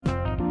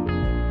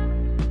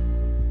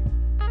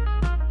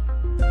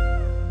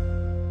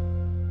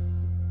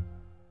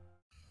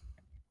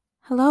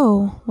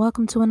Hello,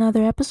 welcome to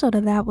another episode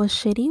of That Was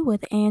Shitty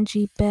with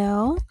Angie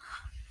Bell.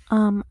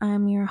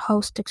 I'm your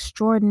host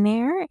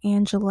extraordinaire,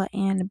 Angela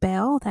Ann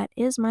Bell. That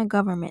is my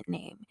government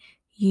name.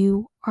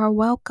 You are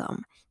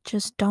welcome.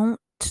 Just don't,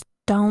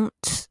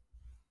 don't,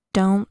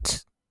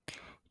 don't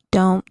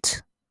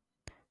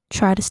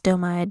try to steal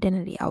my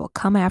identity. I will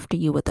come after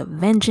you with a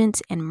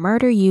vengeance and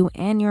murder you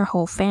and your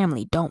whole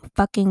family. Don't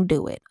fucking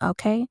do it,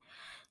 okay?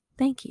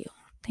 Thank you.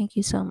 Thank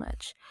you so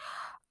much.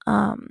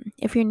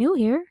 If you're new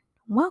here,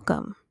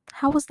 welcome.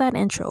 How was that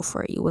intro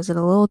for you? Was it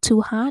a little too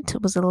hot?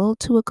 Was it a little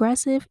too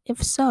aggressive?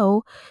 If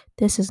so,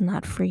 this is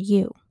not for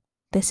you.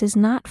 This is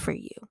not for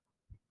you.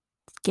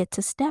 Get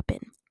to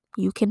stepping.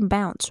 You can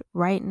bounce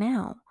right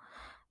now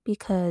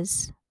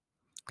because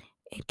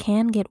it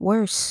can get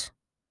worse.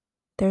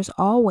 There's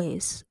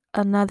always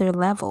another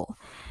level.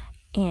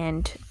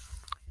 And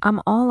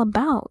I'm all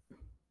about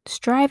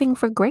striving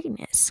for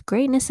greatness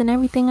in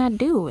everything I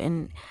do,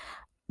 and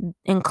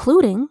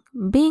including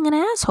being an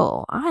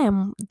asshole. I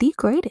am the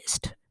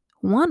greatest.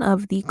 One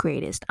of the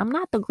greatest. I'm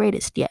not the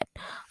greatest yet.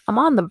 I'm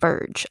on the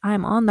verge.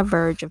 I'm on the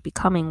verge of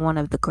becoming one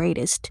of the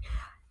greatest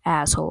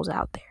assholes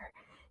out there.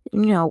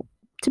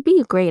 To be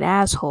a great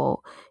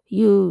asshole,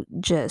 you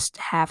just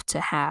have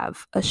to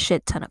have a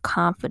shit ton of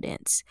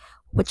confidence,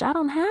 which I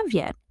don't have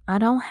yet. I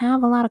don't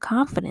have a lot of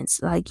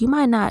confidence. Like, you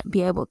might not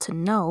be able to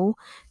know,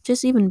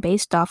 just even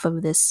based off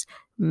of this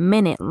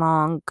minute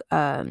long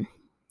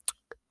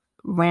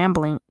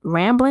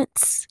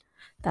ramblance.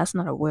 That's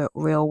not a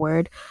real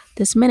word.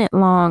 This minute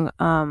long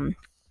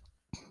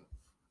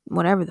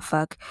whatever the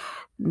fuck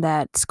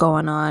that's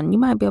going on, you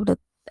might be able to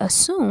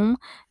assume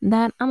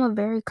that I'm a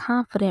very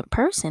confident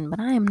person,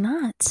 but I am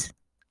not.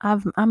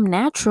 I'm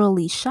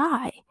naturally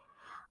shy.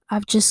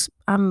 I'm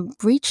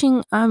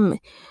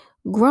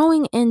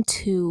growing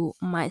into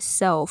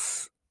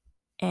myself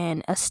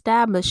and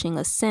establishing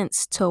a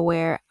sense to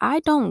where I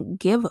don't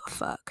give a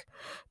fuck.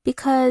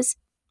 Because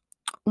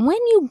when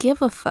you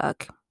give a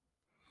fuck,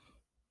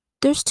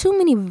 there's too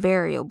many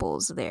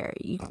variables there.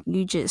 You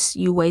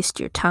waste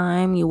your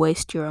time, you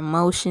waste your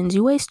emotions,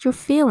 you waste your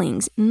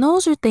feelings. And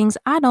those are things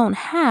I don't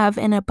have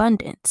in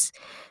abundance.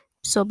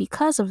 So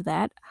because of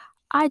that,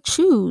 I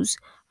choose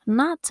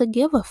not to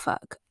give a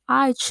fuck.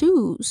 I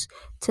choose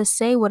to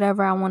say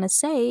whatever I want to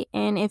say.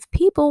 And if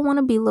people want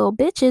to be little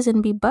bitches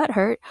and be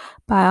butthurt,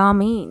 by all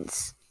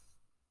means.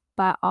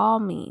 By all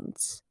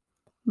means.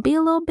 Be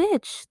a little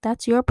bitch.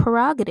 That's your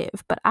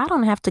prerogative. But I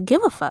don't have to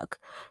give a fuck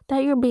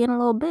that you're being a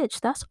little bitch.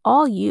 That's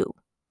all you.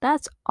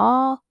 That's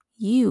all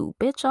you.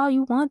 Bitch, all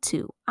you want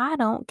to. I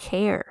don't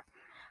care.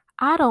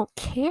 I don't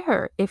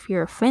care if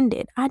you're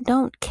offended. I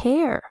don't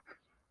care.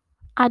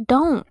 I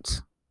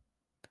don't.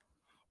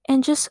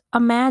 And just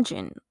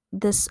imagine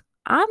this.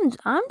 I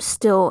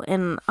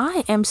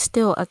am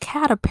still a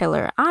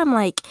caterpillar.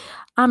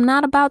 I'm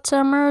not about to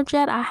emerge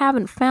yet. I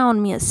haven't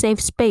found me a safe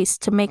space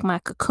to make my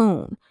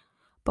cocoon.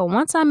 But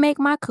once I make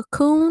my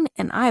cocoon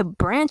and I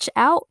branch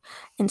out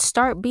and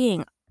start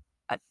being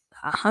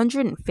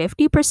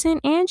 150%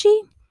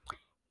 Angie,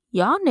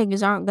 y'all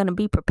niggas aren't gonna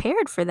be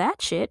prepared for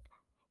that shit.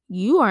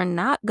 You are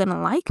not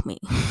gonna like me.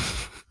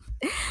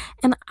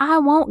 And I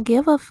won't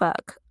give a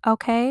fuck,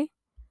 okay?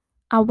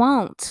 I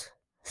won't.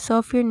 So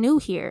if you're new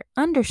here,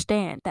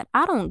 understand that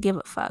I don't give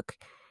a fuck.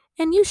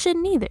 And you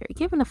shouldn't either.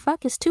 Giving a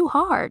fuck is too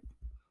hard.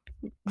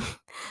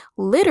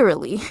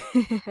 Literally.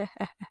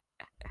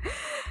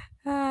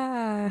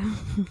 I'm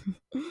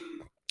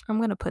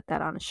gonna put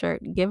that on a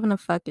shirt. Giving a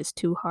fuck is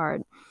too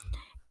hard.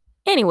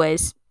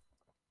 Anyways,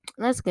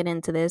 let's get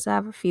into this. I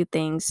have a few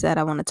things that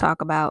I want to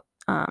talk about.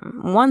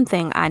 One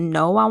thing I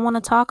know I want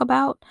to talk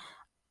about.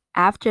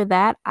 After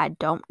that, I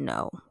don't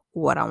know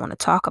what I want to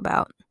talk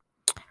about.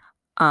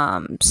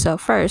 So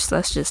first,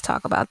 let's just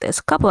talk about this.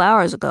 A couple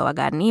hours ago, I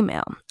got an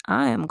email.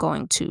 I am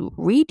going to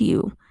read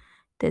you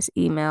this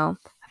email.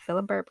 I feel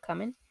a burp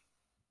coming.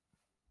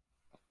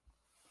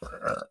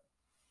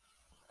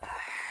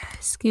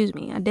 Excuse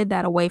me. I did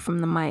that away from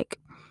the mic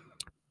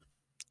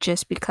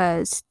just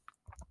because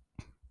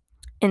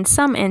in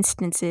some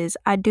instances,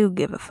 I do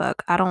give a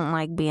fuck. I don't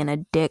like being a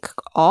dick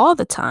all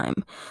the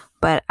time,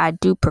 but I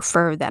do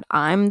prefer that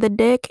I'm the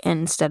dick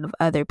instead of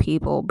other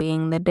people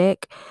being the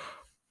dick,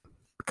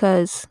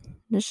 because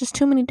there's just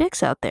too many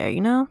dicks out there,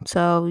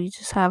 So you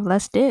just have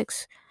less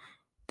dicks.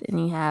 Then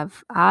you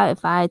have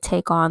if I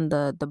take on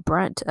the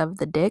brunt of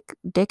the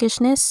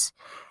dickishness,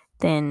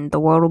 then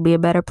the world will be a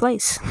better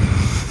place.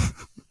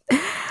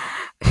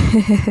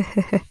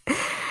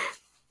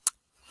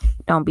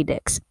 Don't be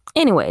dicks.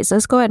 Anyways,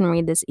 let's go ahead and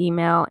read this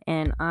email,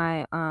 and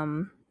I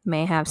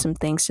may have some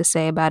things to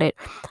say about it.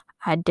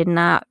 I did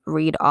not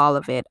read all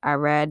of it. I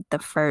read the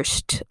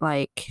first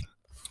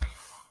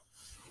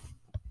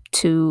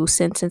two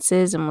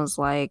sentences and was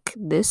like,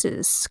 this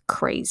is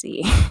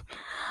crazy.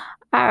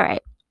 All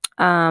right.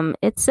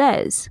 It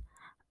says,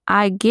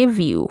 I give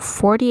you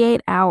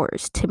 48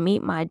 hours to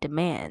meet my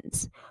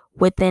demands.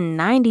 Within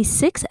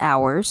 96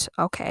 hours,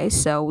 okay,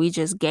 so we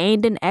just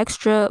gained an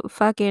extra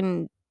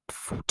fucking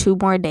 2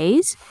 more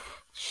days.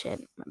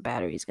 Shit, my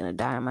battery's gonna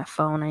die on my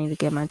phone. I need to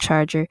get my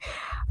charger.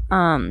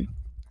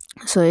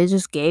 So it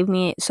just gave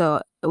me,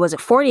 so was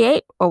it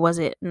 48 or was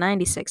it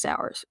 96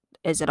 hours?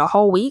 Is it a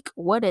whole week?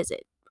 What is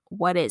it?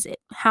 What is it?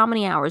 How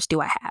many hours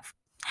do I have?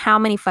 How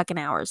many fucking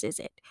hours is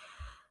it?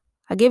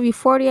 I give you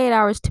 48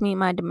 hours to meet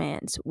my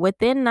demands.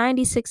 Within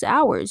 96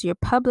 hours, your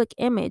public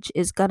image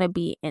is going to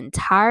be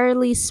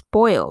entirely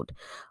spoiled.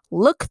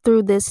 Look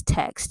through this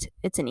text.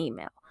 It's an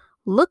email.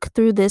 Look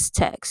through this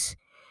text.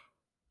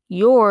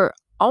 Your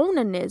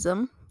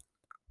onanism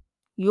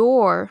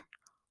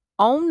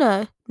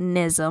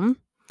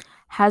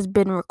has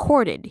been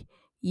recorded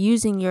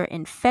using your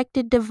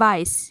infected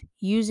device,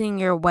 using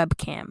your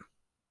webcam.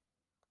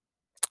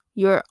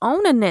 Your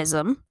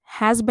onanism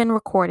has been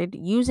recorded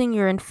using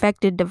your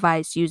infected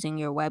device, using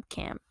your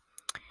webcam.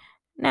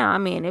 Now, I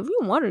mean, if you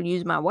wanted to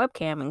use my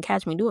webcam and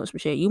catch me doing some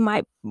shit, you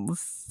might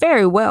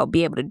very well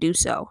be able to do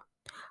so.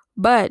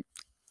 But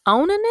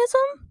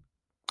onanism?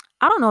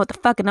 I don't know what the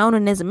fucking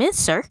onanism is,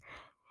 sir.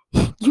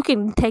 You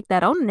can take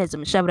that onanism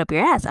and shove it up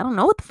your ass. I don't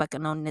know what the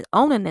fucking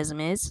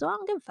onanism is, so I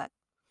don't give a fuck.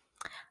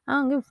 I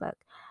don't give a fuck.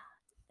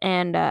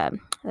 And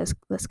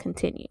let's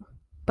continue.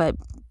 But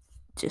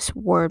just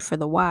word for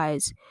the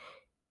wise.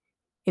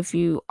 If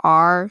you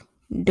are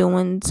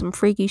doing some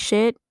freaky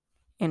shit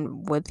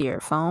and with your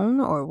phone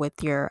or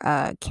with your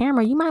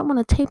camera, you might want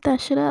to tape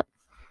that shit up,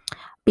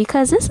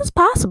 because this is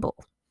possible.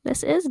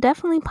 This is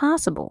definitely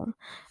possible.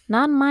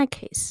 Not in my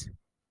case.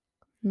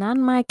 Not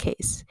in my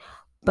case.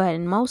 But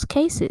in most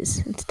cases,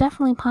 it's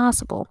definitely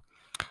possible.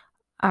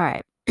 All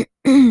right.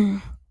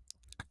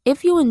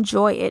 If you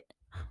enjoy it,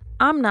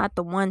 I'm not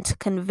the one to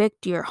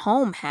convict your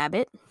home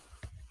habit.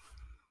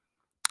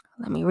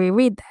 Let me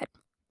reread that.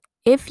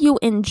 If you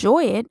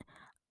enjoy it,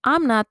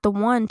 I'm not the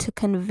one to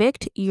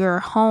convict your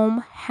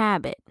home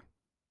habit.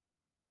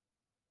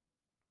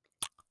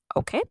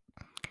 Okay.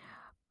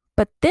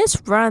 But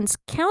this runs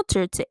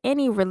counter to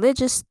any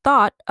religious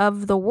thought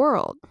of the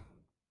world.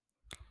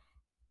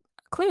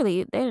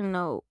 Clearly, they didn't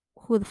know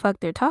who the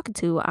fuck they're talking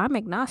to. I'm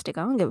agnostic.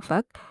 I don't give a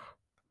fuck.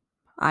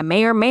 I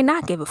may or may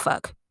not give a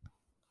fuck.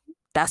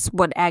 That's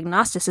what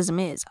agnosticism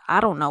is.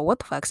 I don't know what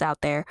the fuck's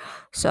out there.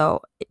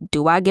 So,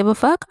 do I give a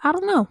fuck? I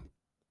don't know.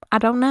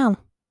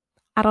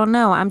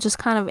 I'm just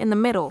kind of in the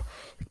middle.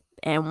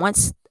 And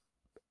once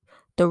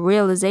the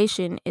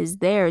realization is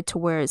there to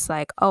where it's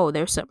like, oh,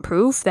 there's some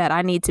proof that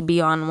I need to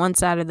be on one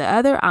side or the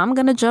other, I'm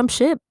gonna jump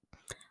ship.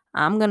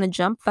 I'm gonna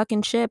jump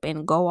fucking ship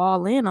and go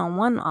all in on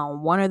one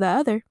or the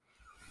other.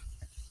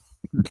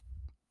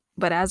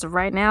 But as of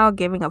right now,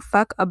 giving a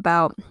fuck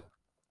about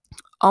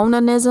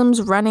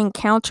onanisms running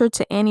counter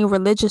to any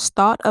religious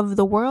thought of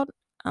the world,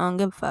 I don't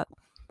give a fuck.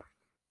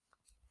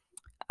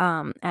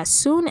 As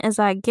soon as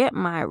I get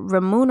my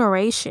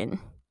remuneration,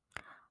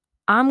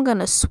 I'm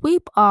gonna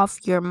sweep off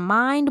your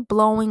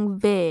mind-blowing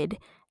vid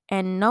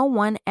and no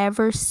one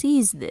ever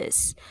sees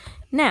this.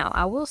 Now,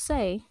 I will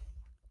say,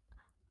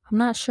 I'm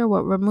not sure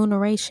what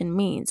remuneration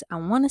means. I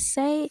want to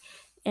say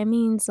it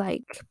means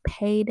like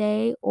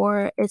payday,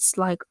 or it's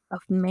like a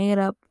made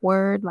up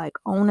word like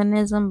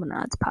onanism, but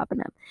now it's popping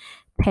up.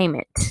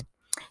 Payment.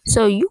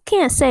 So you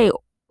can't say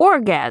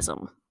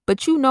orgasm,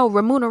 but you know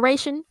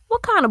remuneration.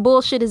 What kind of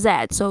bullshit is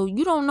that? So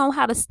you don't know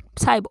how to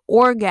type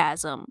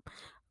orgasm,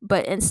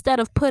 but instead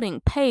of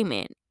putting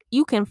payment,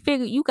 you can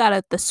figure, you got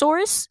a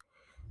thesaurus,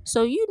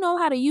 so you know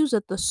how to use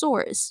a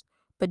thesaurus,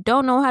 but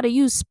don't know how to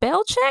use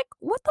spell check?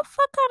 What the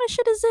fuck kind of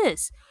shit is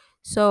this?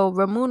 So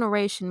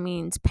remuneration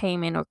means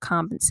payment or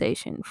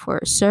compensation for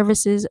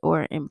services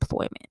or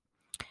employment.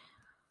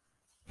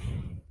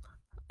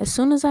 As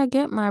soon as I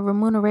get my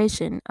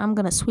remuneration, I'm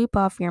going to sweep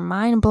off your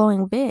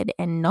mind-blowing vid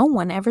and no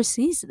one ever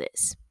sees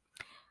this.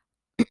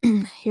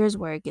 Here's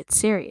where it gets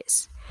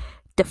serious.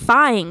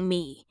 Defying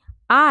me.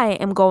 I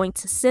am going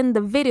to send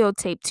the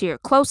videotape to your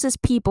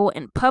closest people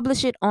and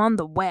publish it on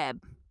the web.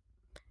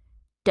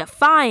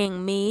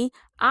 Defying me,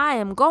 I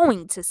am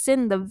going to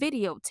send the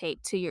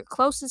videotape to your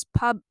closest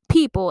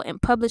people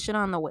and publish it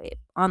on the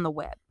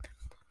web.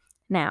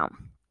 Now,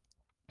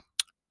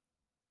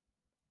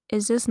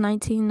 is this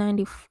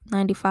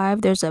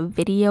 1995? There's a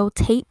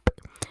videotape.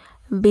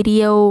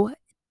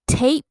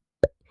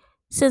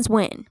 Since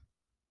when?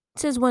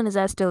 Since when is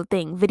that still a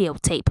thing?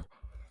 Videotape.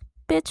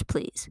 Bitch,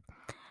 please.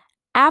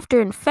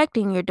 After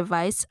infecting your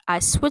device, I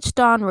switched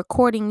on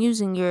recording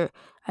using your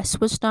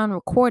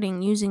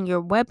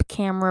web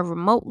camera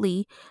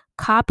remotely,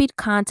 copied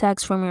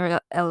contacts from your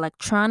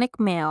electronic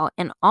mail,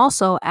 and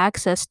also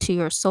access to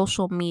your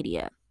social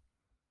media.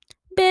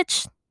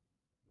 Bitch,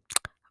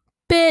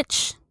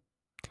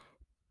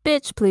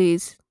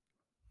 please.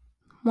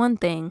 One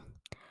thing.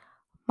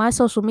 My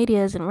social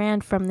media isn't ran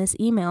from this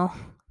email.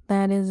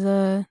 That is,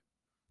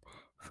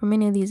 from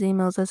any of these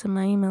emails that's in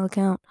my email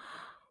account.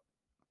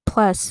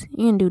 Plus,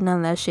 you didn't do none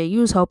of that shit. You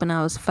was hoping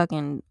I was a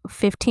fucking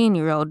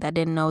 15-year-old that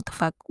didn't know what the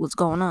fuck was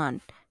going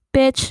on.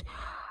 Bitch.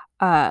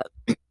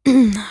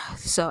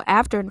 So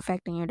after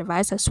infecting your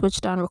device, I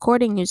switched on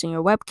recording using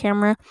your web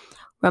camera,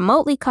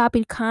 remotely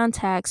copied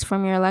contacts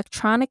from your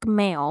electronic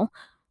mail,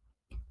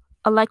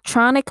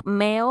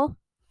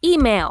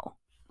 email,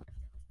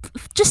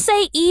 Just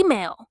say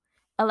email.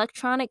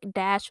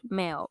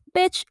 Electronic-mail.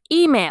 Bitch,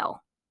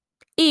 email.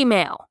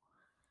 Email.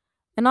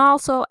 And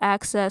also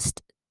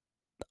accessed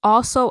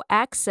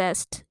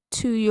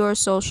to your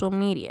social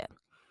media.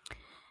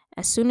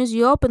 As soon as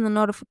you open the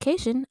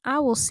notification, I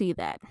will see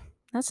that.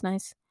 That's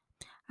nice.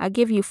 I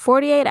give you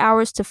 48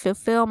 hours to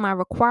fulfill my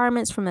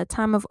requirements from the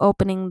time of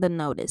opening the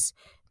notice.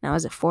 Now,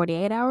 is it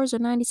 48 hours or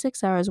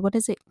 96 hours? What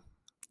is it?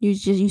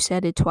 You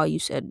said it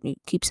twice. You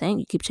keep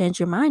changing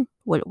your mind.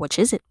 Which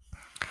is it?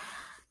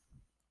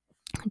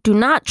 Do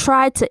not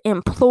try to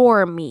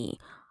implore me.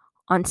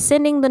 On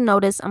sending the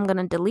notice, I'm going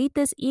to delete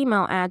this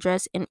email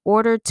address in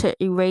order to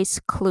erase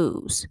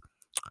clues.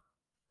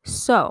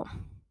 So,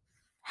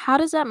 how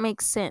does that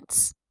make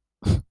sense?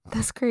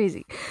 That's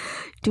crazy.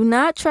 Do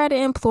not try to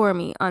implore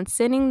me. On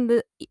sending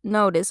the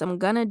notice, I'm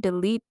going to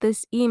delete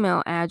this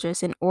email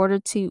address in order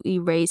to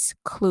erase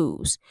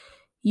clues.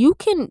 You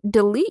can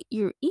delete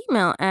your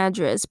email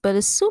address, but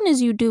as soon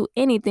as you do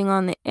anything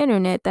on the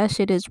internet, that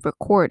shit is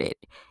recorded.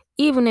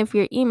 Even if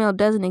your email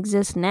doesn't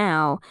exist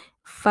now,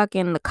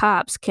 fucking the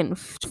cops can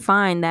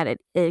find that it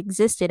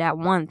existed at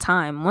one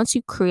time. Once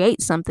you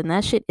create something,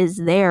 that shit is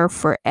there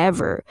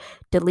forever.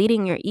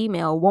 Deleting your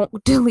email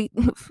won't delete.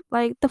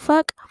 Like, the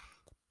fuck?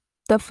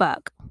 The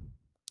fuck?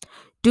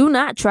 Do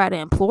not try to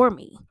implore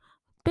me.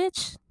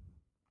 Bitch.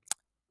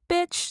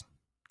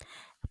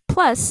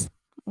 Plus,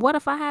 what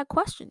if I had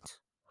questions?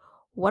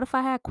 What if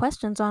I had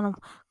questions on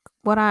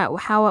what I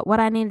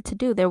needed to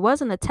do? There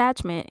was an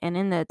attachment, and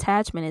in the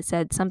attachment it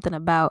said something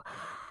about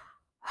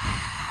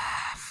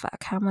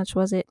fuck, how much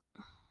was it?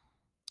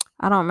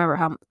 I don't remember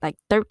how, like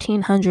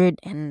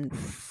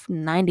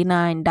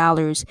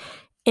 $1,399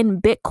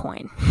 in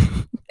Bitcoin.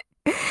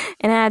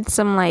 And it had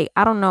some, like,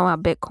 I don't know how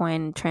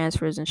Bitcoin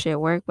transfers and shit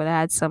work, but it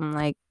had some,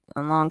 like,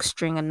 a long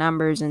string of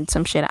numbers and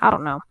some shit. I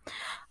don't know.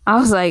 I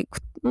was like,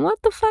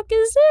 what the fuck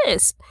is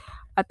this?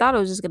 I thought it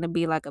was just gonna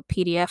be like a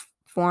PDF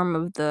form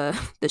of the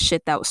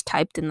shit that was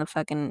typed in the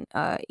fucking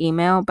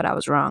email, but I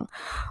was wrong.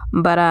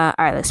 But all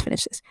right, let's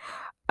finish this.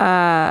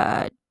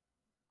 I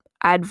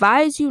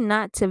advise you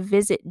not to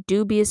visit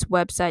dubious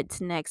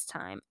websites next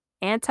time.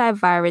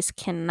 Antivirus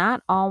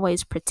cannot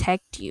always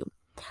protect you.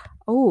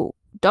 Oh,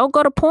 don't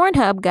go to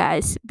Pornhub,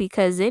 guys,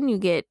 because then you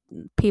get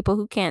people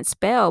who can't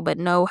spell but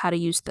know how to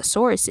use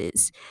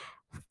thesauruses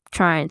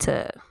trying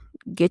to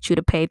get you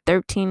to pay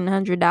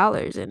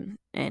 $1,300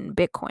 in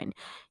Bitcoin.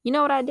 You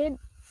know what I did?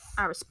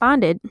 I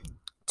responded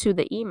to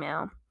the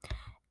email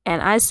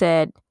and I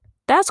said,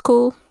 that's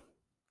cool.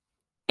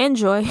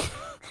 Enjoy.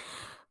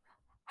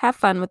 Have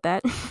fun with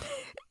that.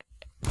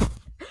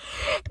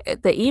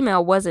 The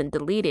email wasn't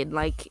deleted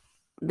like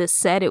this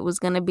said it was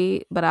going to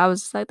be, but I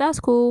was like, that's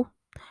cool.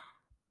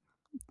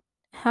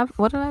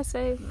 What did I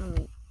say? Let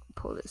me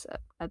pull this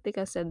up. I think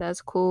I said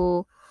that's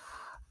cool.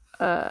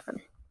 Have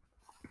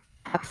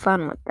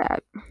fun with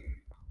that.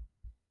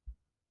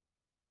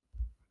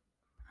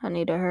 I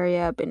need to hurry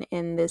up and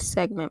end this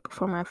segment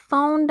before my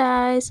phone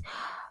dies.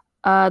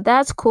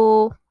 That's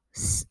cool.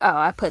 Oh,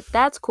 I put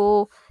that's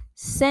cool.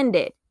 Send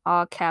it.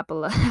 All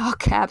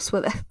caps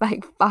with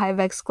like 5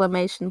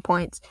 exclamation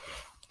points.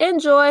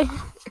 Enjoy.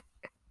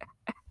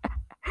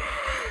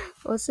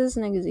 What's this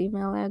nigga's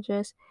email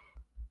address?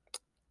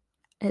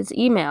 His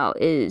email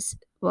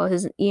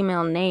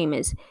name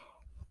is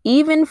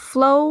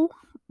Evenflow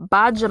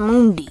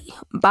Bahamundi.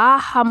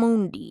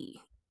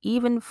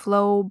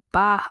 Evenflow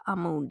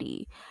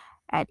Bahamundi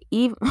at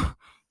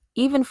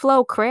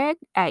Evenflow Craig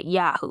at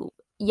Yahoo.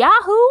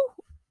 Yahoo.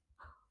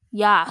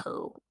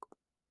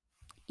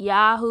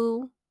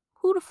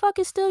 Who the fuck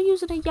is still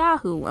using a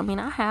Yahoo? I mean,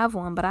 I have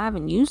one, but I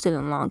haven't used it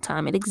in a long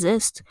time. It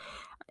exists.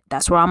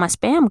 That's where all my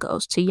spam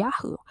goes, to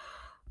Yahoo.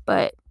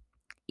 But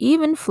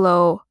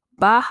Evenflow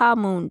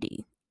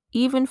Bahamundi.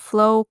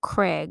 Evenflow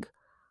Craig.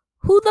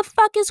 Who the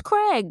fuck is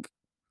Craig?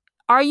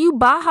 Are you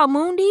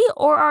Bahamundi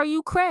or are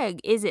you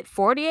Craig? Is it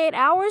 48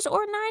 hours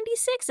or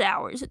 96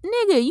 hours?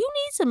 Nigga, you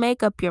need to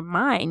make up your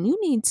mind. You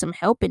need some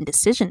help in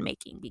decision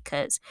making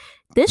because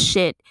this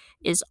shit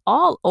is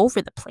all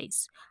over the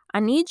place. I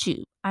need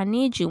you.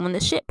 When the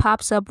shit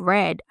pops up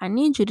red, I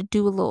need you to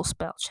do a little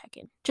spell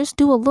checking. Just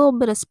do a little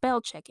bit of spell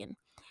checking.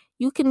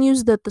 You can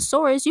use the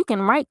thesaurus. You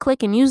can right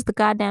click and use the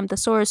goddamn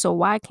thesaurus. So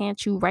why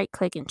can't you right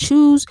click and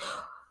choose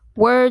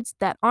words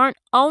that aren't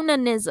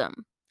onanism?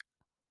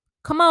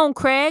 Come on,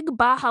 Craig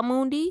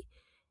Bahamundi.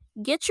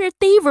 Get your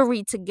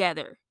thievery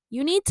together.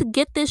 You need to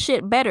get this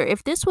shit better.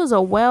 If this was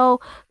a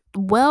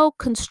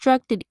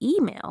well-constructed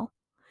email,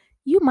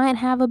 you might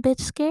have a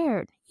bitch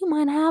scared. You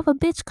might have a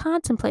bitch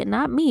contemplate,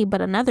 not me,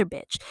 but another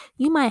bitch.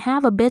 You might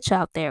have a bitch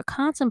out there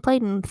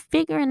contemplating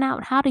figuring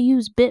out how to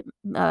use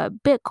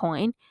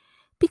Bitcoin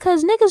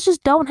because niggas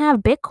just don't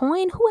have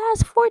Bitcoin. Who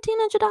has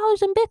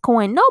 $1,400 in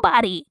Bitcoin?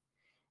 Nobody.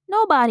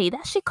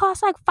 That shit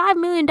costs like $5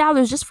 million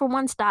just for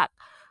one stock.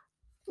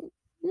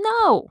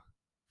 No.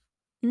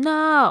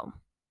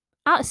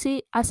 I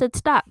said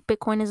stock.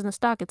 Bitcoin isn't a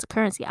stock. It's a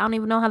currency. I don't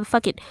even know how to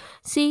fuck it.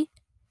 See?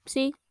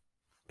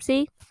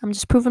 I'm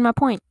just proving my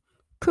point.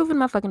 Proving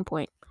my fucking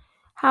point.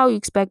 How you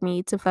expect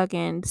me to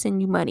fucking send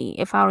you money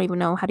if I don't even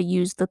know how to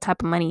use the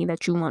type of money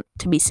that you want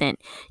to be sent?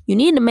 You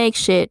need to make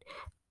shit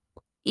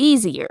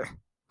easier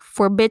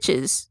for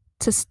bitches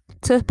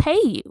to pay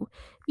you.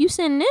 You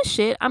send this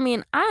shit, I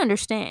mean, I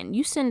understand.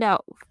 You send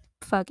out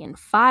fucking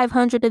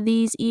 500 of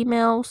these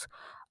emails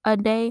a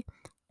day,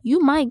 you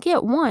might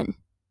get one.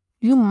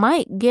 You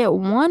might get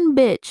one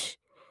bitch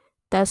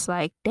that's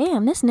like,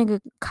 damn, this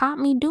nigga caught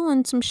me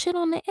doing some shit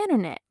on the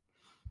internet.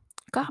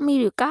 Got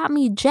me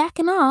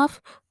jacking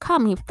off,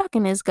 caught me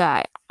fucking this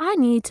guy. I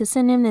need to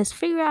send him this,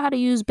 figure out how to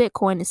use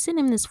Bitcoin to send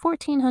him this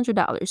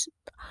 $1,400.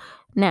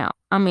 Now,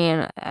 I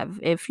mean,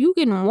 if you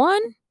getting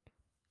one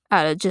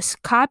out of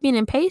just copying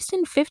and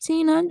pasting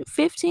 1,500,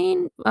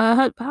 15,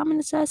 how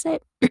many did I say?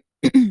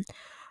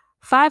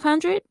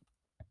 500,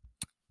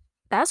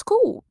 that's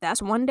cool.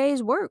 That's one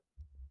day's work.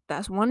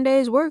 That's one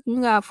day's work.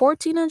 You got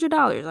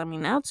 $1,400. I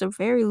mean, that's a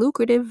very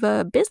lucrative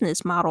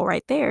business model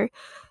right there.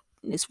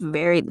 It's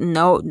very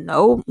no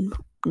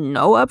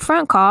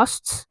upfront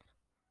costs,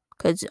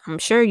 because I'm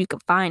sure you can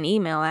find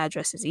email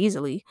addresses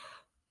easily.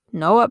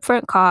 No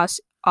upfront costs.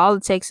 All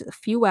it takes is a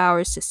few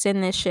hours to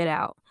send this shit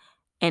out.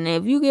 And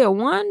if you get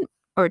one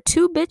or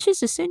two bitches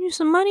to send you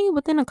some money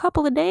within a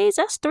couple of days,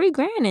 that's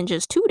 $3,000 in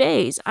just 2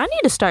 days. I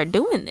need to start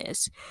doing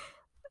this.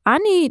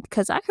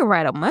 Because I can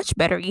write a much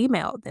better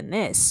email than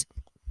this.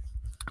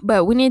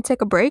 But we need to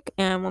take a break,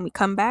 and when we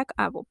come back,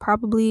 I will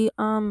probably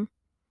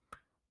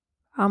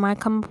I might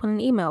come up with an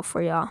email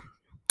for y'all.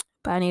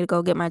 But I need to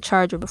go get my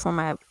charger before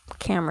my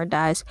camera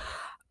dies.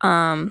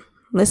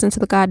 Listen to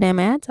the goddamn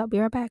ads. I'll be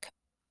right back.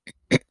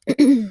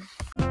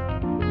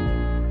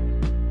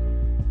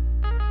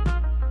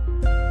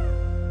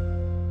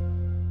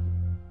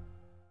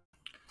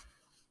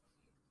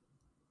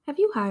 Have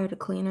you hired a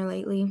cleaner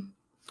lately?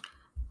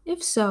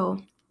 If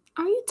so,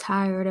 are you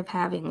tired of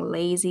having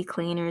lazy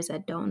cleaners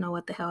that don't know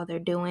what the hell they're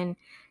doing?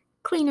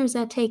 Cleaners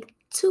that take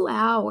 2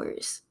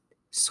 hours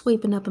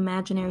sweeping up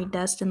imaginary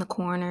dust in the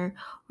corner,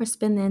 or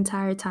spend the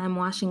entire time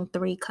washing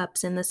 3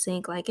 cups in the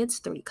sink like it's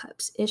 3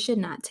 cups. It should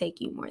not take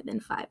you more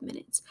than 5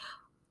 minutes.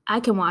 I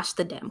can wash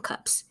the damn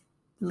cups.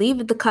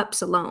 Leave the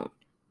cups alone.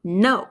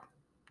 No,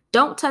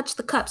 don't touch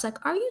the cups. Like,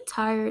 are you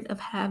tired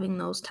of having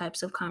those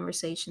types of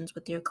conversations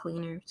with your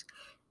cleaners?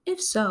 If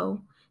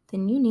so,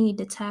 then you need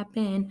to tap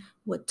in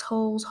with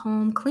Toll's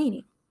Home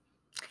Cleaning.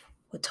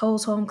 With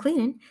Toll's Home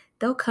Cleaning,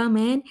 they'll come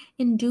in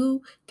and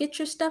get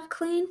your stuff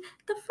clean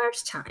the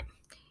first time.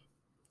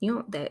 You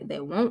know,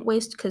 they won't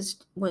waste, because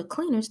with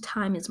cleaners,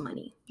 time is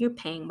money. You're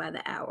paying by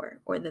the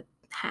hour or the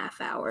half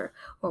hour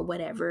or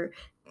whatever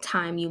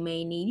time you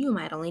may need. You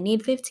might only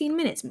need 15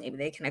 minutes. Maybe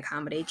they can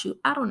accommodate you.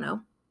 I don't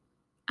know.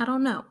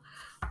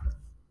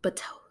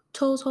 But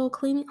Toll's Home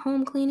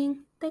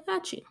Cleaning, they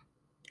got you.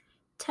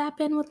 Tap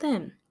in with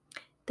them.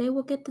 They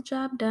will get the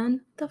job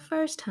done the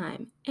first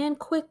time, and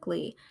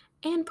quickly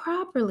and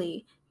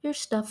properly. Your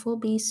stuff will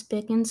be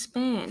spick and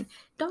span.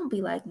 Don't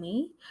be like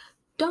me.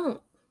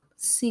 Don't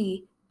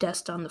see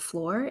dust on the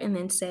floor and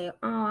then say,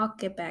 oh, I'll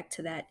get back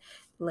to that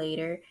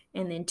later.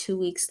 And then 2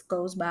 weeks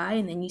goes by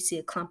and then you see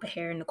a clump of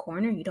hair in the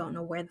corner. You don't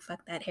know where the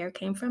fuck that hair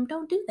came from.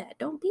 Don't do that.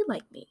 Don't be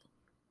like me.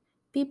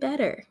 Be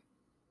better.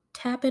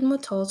 Tap in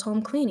with Toll's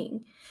Home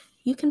Cleaning.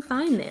 You can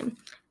find them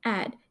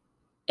at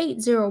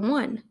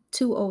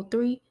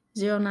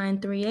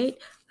 801-203-0938.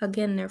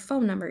 Again, their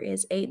phone number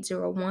is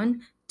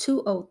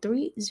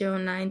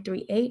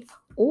 801-203-0938,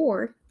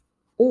 or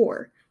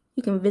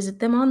you can visit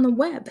them on the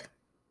web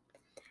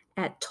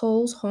at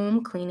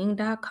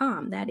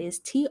tollshomecleaning.com. That is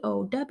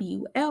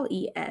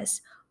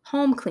TOWLES,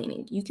 home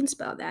cleaning. You can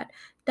spell that,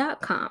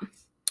 .com.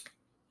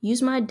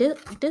 Use my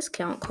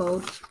discount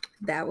code,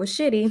 that was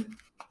shitty,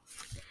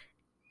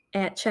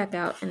 at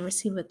checkout and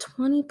receive a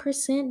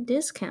 20%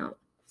 discount.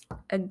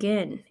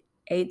 Again,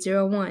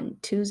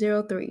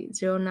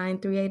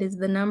 801-203-0938 is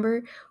the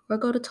number, or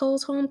go to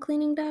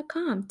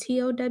tollshomecleaning.com,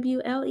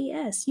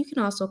 TOWLES. You can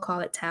also call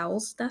it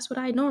towels. That's what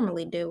I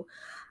normally do.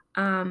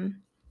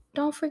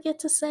 Don't forget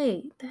to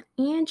say that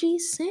Angie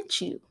sent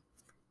you.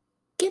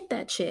 Get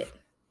that shit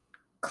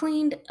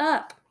cleaned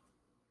up.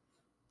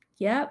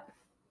 Yep.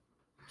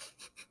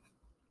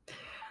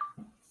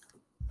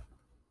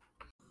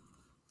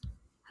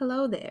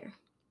 Hello there.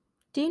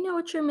 Do you know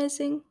what you're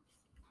missing?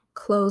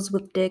 Clothes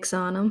with dicks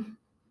on them.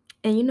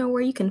 And you know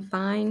where you can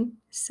find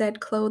said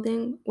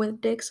clothing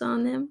with dicks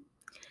on them?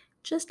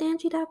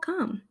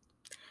 JustAngie.com.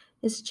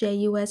 It's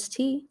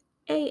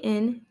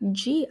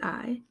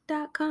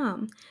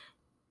JustAngi.com.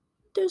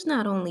 There's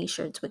not only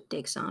shirts with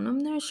dicks on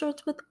them, there's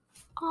shirts with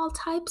all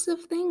types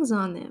of things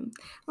on them.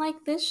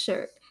 Like this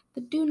shirt,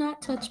 the Do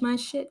Not Touch My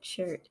Shit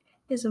shirt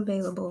is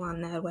available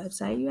on that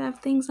website. You have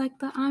things like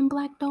the I'm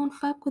Black Don't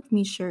Fuck With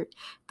Me shirt,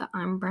 the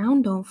I'm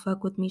Brown Don't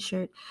Fuck With Me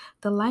shirt,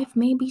 the Life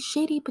May Be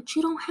Shitty But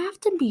You Don't Have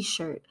to Be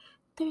shirt.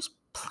 There's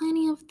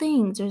plenty of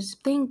things.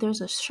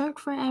 There's a shirt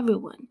for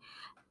everyone.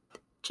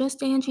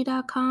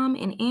 JustAngie.com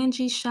and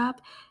Angie's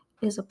Shop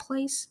is a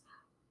place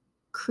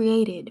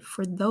created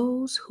for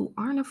those who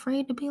aren't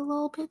afraid to be a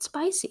little bit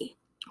spicy,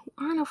 who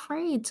aren't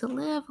afraid to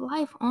live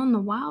life on the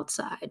wild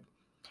side.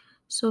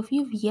 So if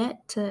you've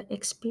yet to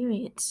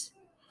experience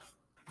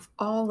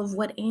all of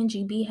what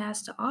Angie B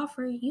has to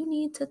offer, you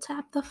need to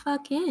tap the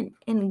fuck in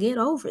and get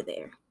over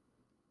there.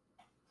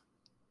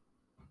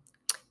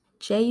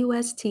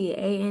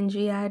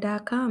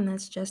 JUSTANGI.com.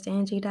 That's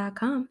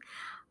justangie.com.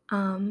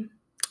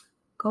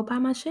 Go buy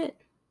my shit.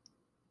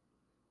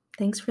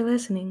 Thanks for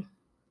listening.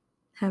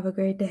 Have a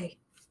great day.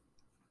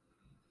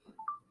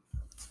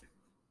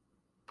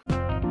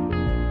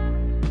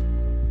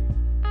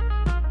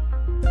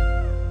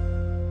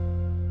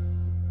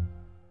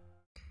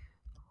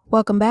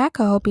 Welcome back.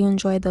 I hope you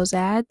enjoyed those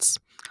ads.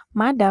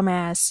 My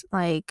dumbass,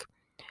 I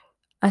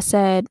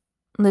said,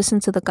 listen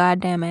to the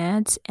goddamn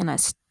ads, and I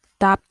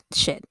stopped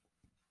shit.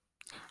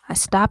 I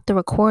stopped the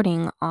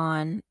recording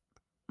on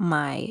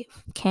my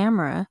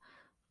camera,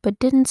 but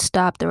didn't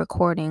stop the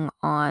recording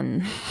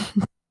on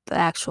the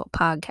actual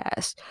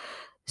podcast.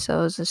 So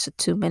it was just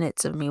 2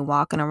 minutes of me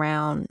walking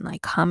around,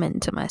 humming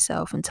to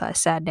myself until I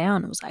sat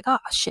down and was like, oh,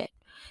 shit.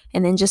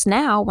 And then just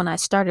now, when I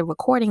started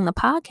recording the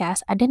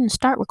podcast, I didn't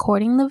start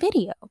recording the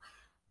video.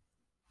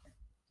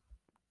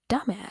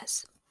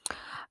 Dumbass.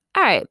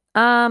 All right.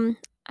 I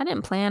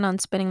didn't plan on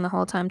spending the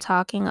whole time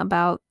talking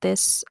about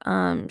this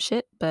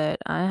shit, but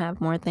I have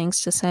more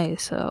things to say.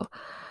 So,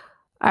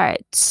 all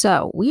right.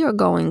 So we are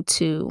going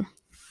to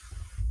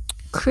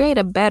create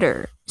a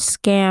better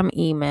scam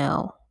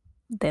email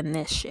than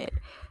this shit,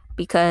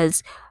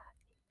 because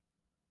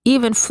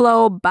even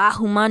Flo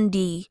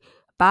Bahamundi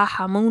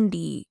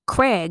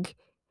Craig,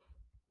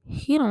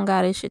 he don't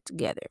got his shit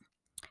together.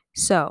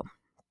 So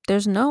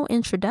there's no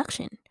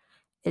introduction.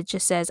 It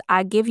just says,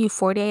 I give you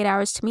 48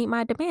 hours to meet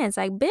my demands.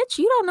 Like, bitch,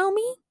 you don't know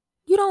me.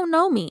 You don't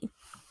know me.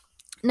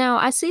 Now,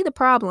 I see the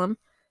problem.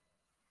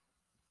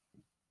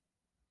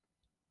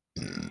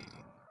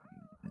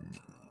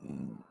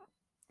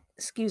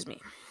 Excuse me.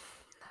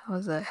 That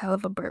was a hell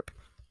of a burp.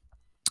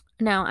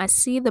 Now, I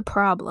see the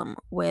problem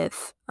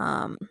with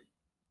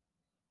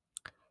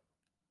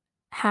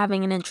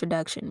having an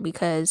introduction,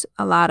 because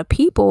a lot of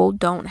people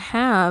don't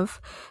have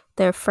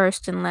their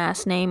first and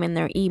last name in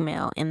their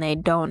email, and they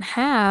don't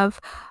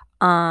have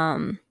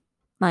their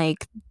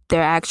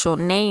actual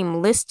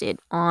name listed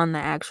on the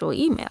actual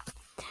email.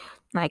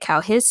 Like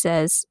how his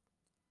says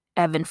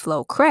Evan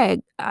Flo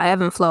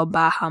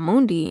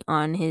Bahamundi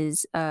on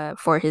his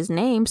for his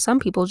name. Some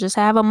people just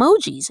have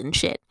emojis and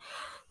shit.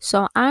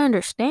 So I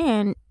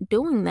understand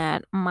doing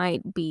that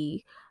might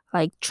be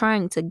like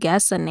trying to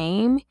guess a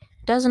name.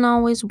 Doesn't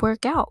always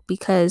work out,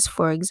 because,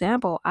 for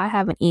example, I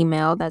have an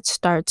email that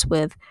starts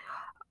with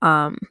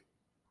let's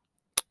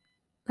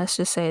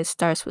just say it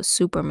starts with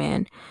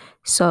Superman.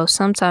 So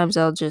sometimes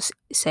I'll just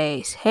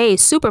say, hey,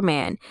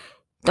 Superman,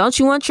 don't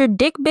you want your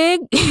dick big?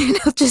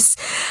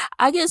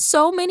 I get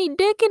so many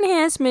dick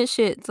enhancement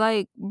shits.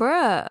 Like,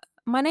 bruh,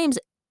 my name's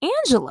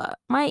Angela.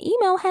 My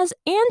email has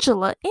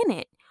Angela in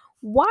it.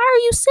 Why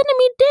are you sending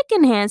me dick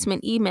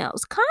enhancement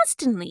emails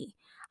constantly?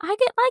 I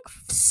get like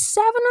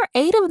 7 or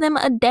 8 of them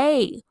a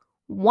day.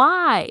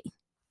 Why?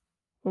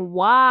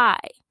 Why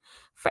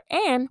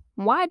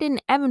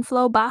didn't Evan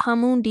Flo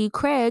Bahamundi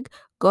Craig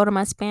go to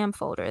my spam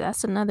folder?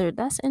 That's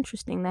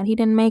interesting that he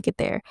didn't make it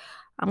there.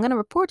 I'm going to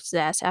report his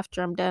ass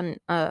after I'm done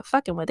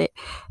fucking with it.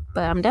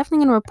 But I'm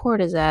definitely going to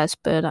report his ass.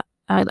 But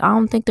I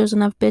don't think there's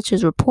enough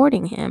bitches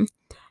reporting him,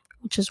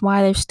 which is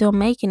why they're still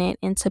making it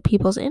into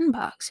people's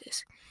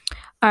inboxes.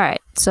 All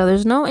right. So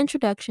there's no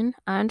introduction.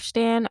 I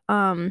understand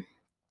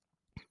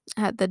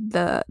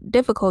the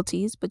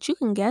difficulties, but you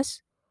can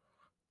guess.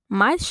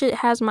 My shit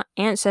has my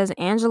aunt says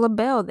Angela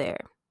Bell there.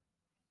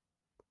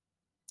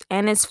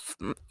 And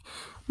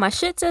my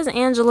shit says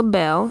Angela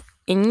Bell,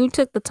 and you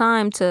took the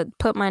time to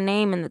put my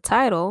name in the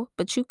title,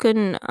 but you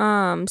couldn't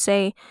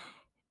say,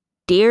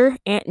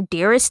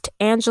 dearest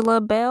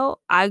Angela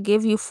Bell, I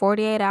give you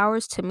 48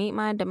 hours to meet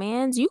my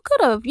demands. You could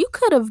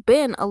have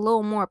been a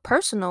little more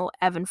personal,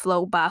 Evan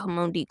Flo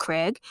Bahamundi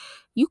Craig.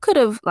 You could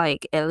have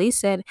at least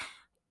said,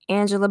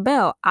 Angela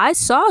Bell, I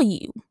saw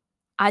you.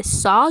 I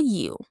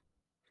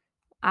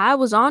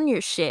was on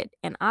your shit,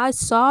 and I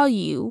saw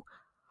you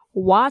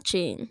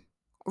watching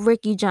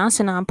Ricky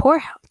Johnson on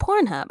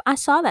Pornhub. I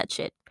saw that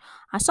shit.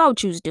 I saw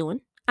what you was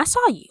doing. I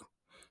saw you.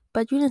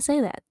 But you didn't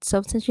say that.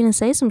 So since you didn't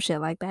say some shit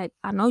like that,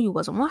 I know you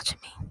wasn't watching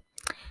me.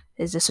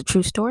 Is this a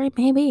true story?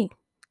 Maybe.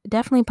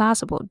 Definitely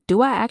possible.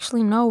 Do I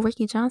actually know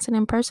Ricky Johnson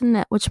in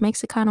person, which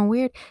makes it kind of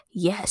weird?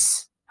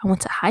 Yes. I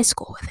went to high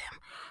school with him.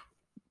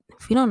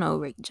 If you don't know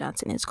who Ricky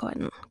Johnson is, go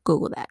ahead and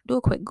Google that. Do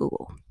a quick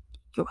Google.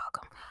 You're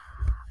welcome.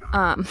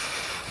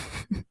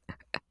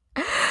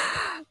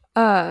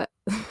 I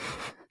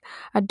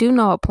do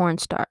know a porn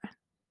star.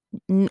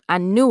 I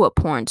knew a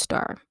porn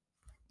star.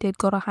 Did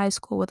go to high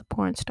school with a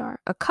porn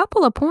star. A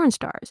couple of porn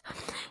stars.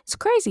 It's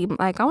crazy.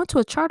 I went to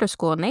a charter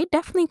school, and they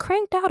definitely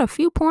cranked out a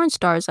few porn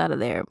stars out of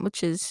there,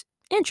 which is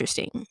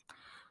interesting.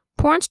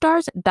 Porn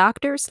stars,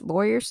 doctors,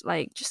 lawyers,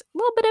 just a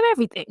little bit of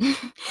everything.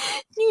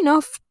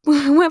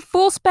 Went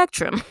full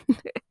spectrum.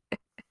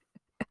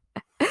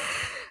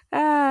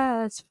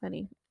 That's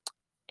funny.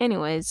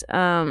 Anyways,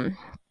 let's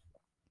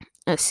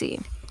see.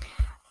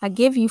 I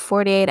give you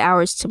 48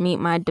 hours to meet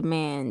my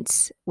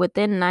demands.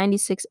 Within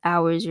 96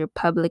 hours, your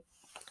public...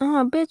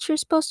 Oh, bitch, you're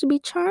supposed to be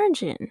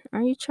charging.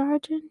 Are you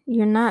charging?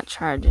 You're not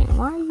charging.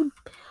 Why are you...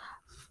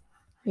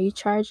 Are you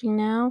charging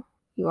now?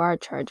 You are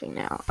charging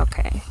now.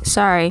 Okay.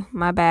 Sorry.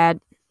 My bad.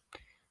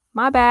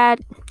 My bad.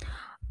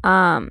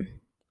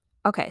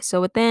 Okay,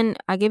 so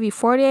I give you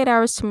 48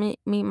 hours to meet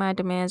my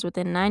demands.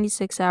 Within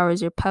 96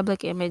 hours, your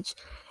public image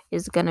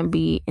is going to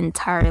be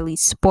entirely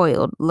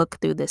spoiled. Look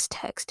through this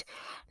text.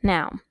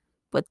 Now,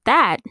 with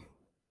that,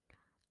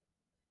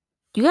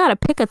 you got to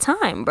pick a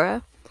time,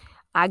 bruh.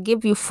 I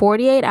give you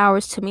 48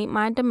 hours to meet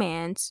my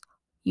demands.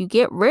 You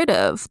get rid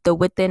of the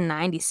within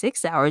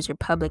 96 hours, your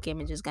public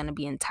image is going to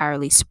be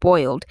entirely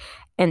spoiled.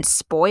 And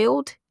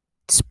spoiled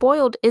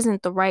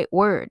isn't the right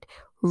word.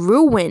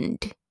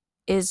 Ruined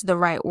is the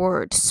right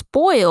word.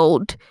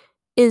 Spoiled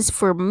is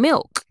for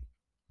milk.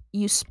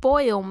 You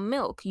spoil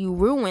milk. You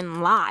ruin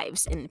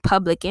lives in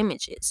public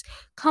images.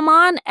 Come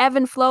on,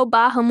 Evan Flo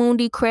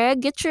Bahamundi Craig,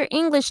 get your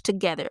English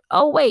together.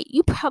 Oh, wait,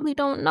 you probably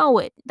don't know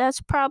it. That's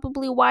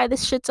probably why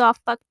this shit's all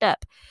fucked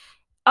up.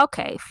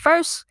 Okay,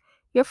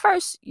 your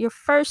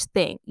first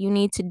thing you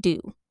need to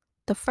do,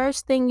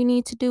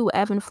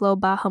 Evan Flo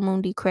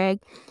Bahamundi Craig,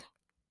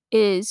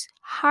 is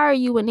hire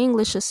you an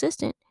English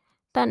assistant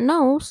that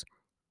knows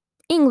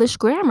English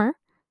grammar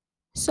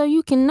so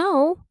you can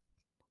know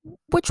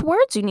which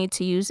words you need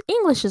to use.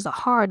 English is a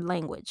hard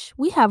language.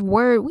 We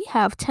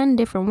have 10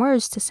 different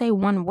words to say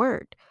one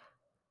word.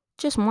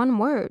 Just one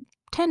word.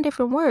 10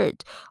 different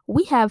words.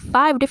 We have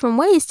 5 different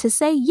ways to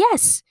say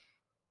yes.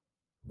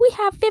 We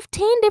have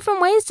 15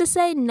 different ways to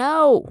say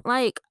no.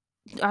 Like,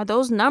 are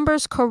those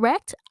numbers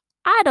correct?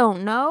 I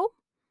don't know.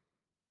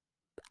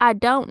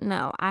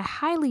 I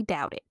highly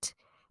doubt it.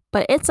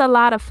 But it's a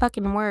lot of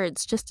fucking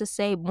words just to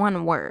say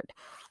one word.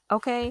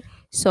 Okay?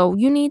 So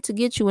you need to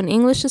get you an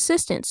English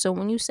assistant. So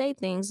when you say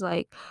things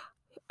like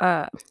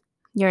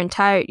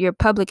your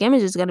public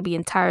image is going to be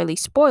entirely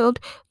spoiled,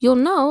 you'll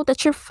know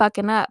that you're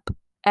fucking up.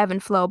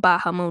 Evan Flo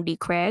Bahamundi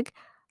Craig.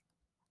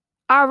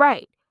 All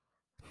right.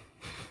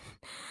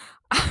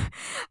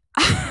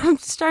 I'm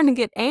starting to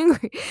get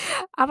angry.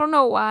 I don't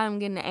know why I'm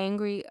getting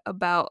angry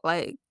about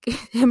like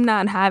him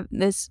not having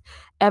this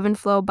Evan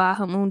Flo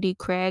Bahamundi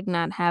Craig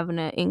not having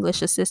an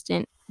English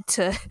assistant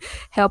to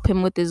help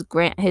him with his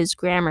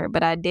grammar,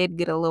 but I did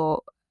get a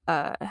little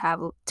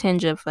have a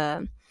tinge of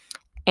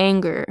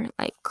anger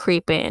like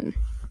creep in.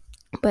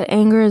 But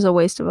anger is a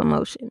waste of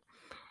emotion.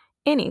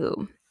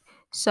 Anywho,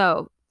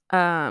 so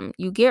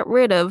you get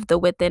rid of the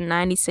within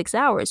 96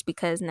 hours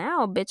because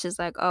now bitch is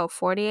like, oh,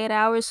 48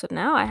 hours, so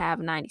now I have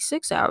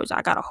 96 hours.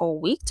 I got a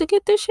whole week to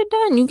get this shit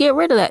done. You get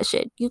rid of that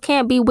shit. You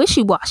can't be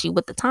wishy-washy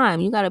with the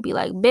time. You gotta be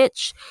like,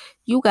 bitch,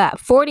 you got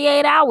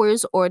 48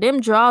 hours or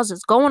them draws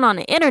is going on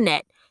the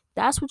internet.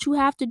 That's what you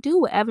have to do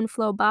with Evan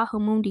Flo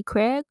Bahamundi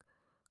Craig.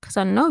 Because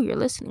I know you're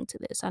listening to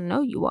this. I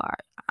know you are.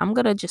 I'm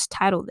gonna just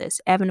title this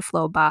Evan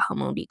Flo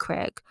Bahamundi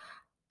Craig.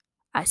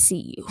 I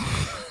see you.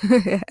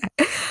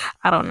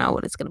 I don't know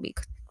what it's gonna be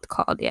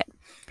called yet.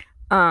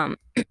 All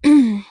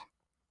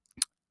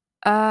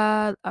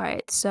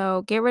right.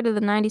 So get rid of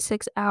the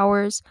 96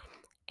 hours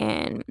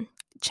and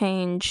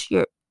change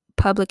your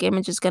public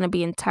image is gonna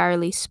be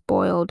entirely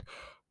spoiled.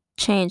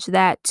 Change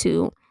that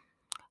to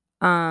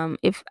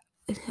if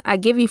I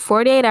give you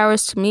 48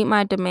 hours to meet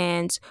my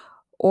demands,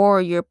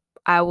 or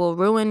I will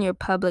ruin your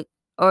public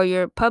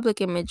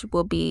image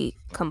will be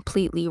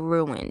completely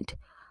ruined.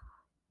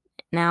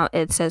 Now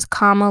it says,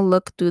 comma,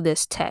 look through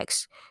this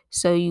text.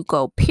 So you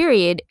go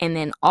period and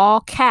then all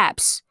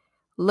caps,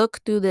 look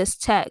through this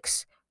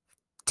text.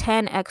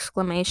 10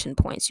 exclamation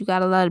points. You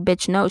gotta let a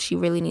bitch know she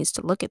really needs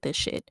to look at this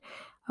shit.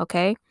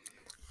 Okay?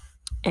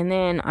 And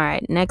then, all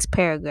right, next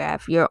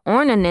paragraph. Your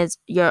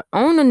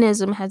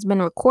onanism has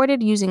been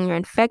recorded using your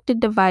infected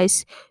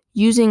device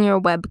using your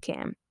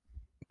webcam.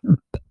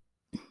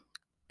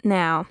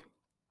 Now,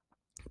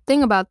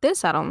 thing about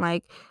this I don't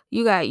like,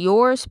 you got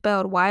your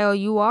spelled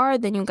Y-O-U-R,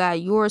 then you got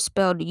your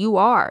spelled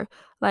U-R.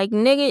 Like,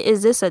 nigga,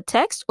 is this a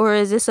text or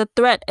is this a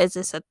threat? Is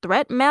this a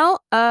threat email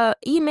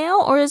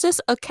or is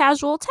this a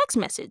casual text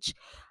message?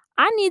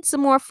 I need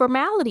some more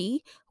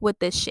formality with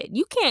this shit.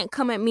 You can't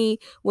come at me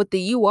with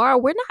the UR.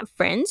 We're not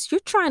friends.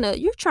 You're trying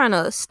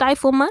to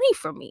stifle money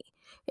from me.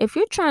 If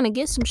you're trying to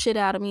get some shit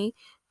out of me,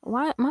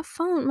 why my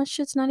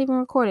shit's not even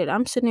recorded.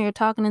 I'm sitting here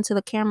talking into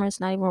the camera. It's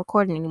not even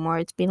recording anymore.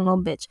 It's being a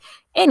little bitch.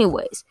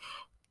 Anyways,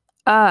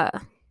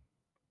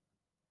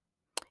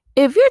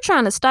 if you're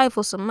trying to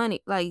stifle some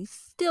money, like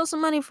steal some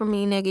money from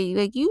me, nigga,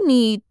 like you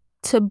need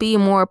to be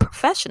more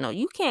professional.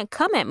 You can't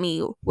come at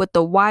me with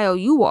the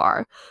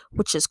Y-O-U-R,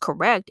 which is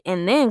correct,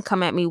 and then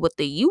come at me with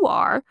the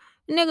U-R.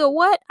 Nigga,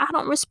 what? I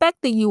don't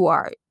respect the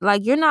U-R.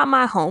 Like, you're not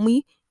my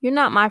homie. You're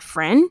not my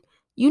friend.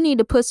 You need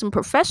to put some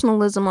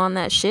professionalism on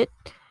that shit.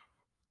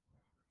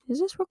 Is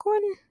this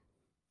recording?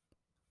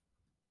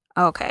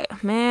 Okay,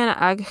 man,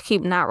 I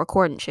keep not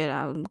recording shit.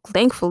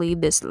 Thankfully,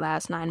 this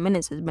last 9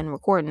 minutes has been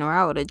recording, or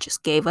I would have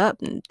just gave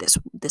up, and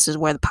this is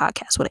where the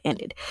podcast would have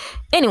ended.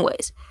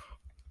 Anyways,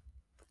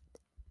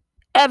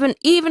 Evan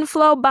even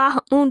flow by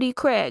Undi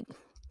Craig.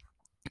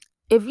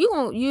 If you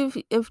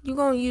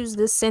gonna use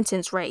this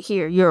sentence right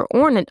here, your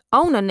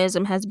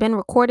onanism has been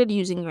recorded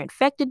using your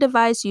infected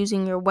device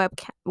using your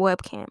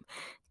webcam.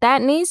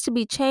 That needs to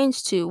be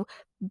changed to,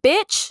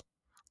 bitch,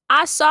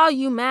 I saw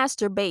you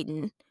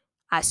masturbating.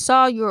 I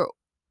saw your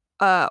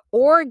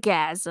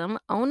orgasm.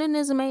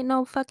 Onanism ain't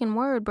no fucking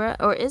word, bruh.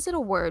 Or is it a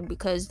word?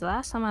 Because the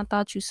last time I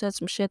thought you said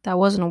some shit that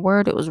wasn't a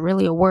word, it was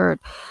really a word.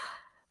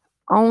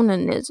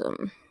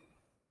 Onanism.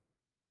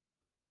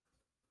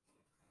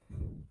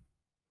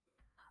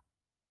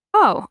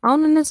 Oh,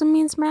 onanism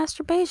means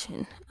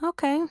masturbation.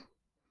 Okay.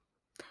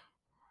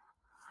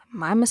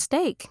 My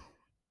mistake.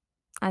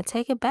 I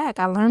take it back.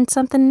 I learned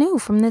something new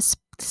from this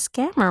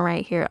scammer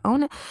right here.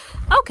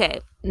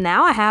 Okay,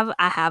 now I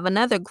have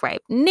another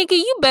gripe. Nigga,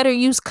 you better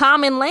use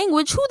common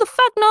language. Who the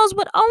fuck knows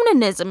what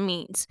onanism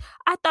means?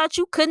 I thought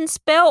you couldn't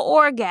spell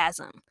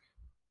orgasm.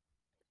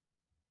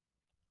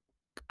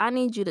 I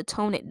need you to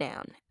tone it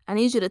down. I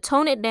need you to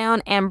tone it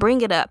down and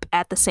bring it up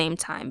at the same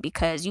time,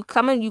 because you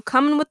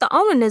coming with the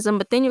onanism,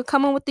 but then you're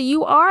coming with the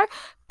you are.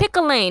 Pick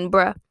a lane,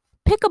 bruh.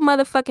 Pick a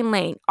motherfucking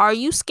lane. Are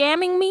you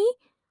scamming me?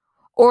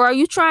 Or are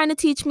you trying to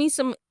teach me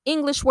some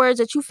English words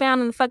that you found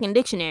in the fucking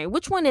dictionary?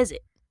 Which one is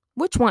it?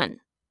 Which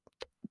one?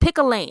 Pick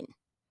a lane.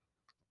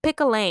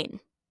 Pick a lane.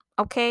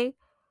 Okay?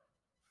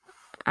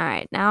 All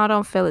right. Now I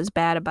don't feel as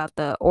bad about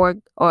the or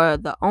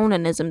the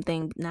onanism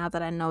thing now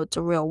that I know it's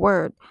a real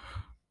word.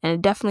 And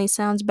it definitely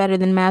sounds better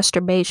than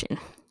masturbation.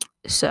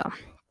 So,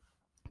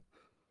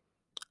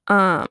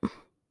 um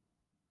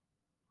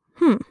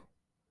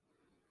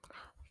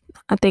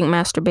I think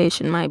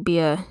masturbation might be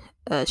a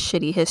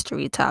shitty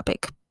history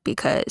topic,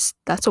 because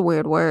that's a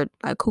weird word.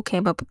 Like, who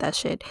came up with that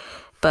shit?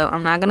 But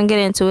I'm not gonna get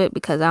into it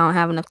because I don't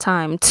have enough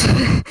time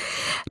to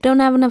don't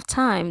have enough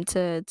time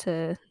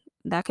to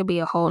that could be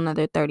a whole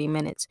nother 30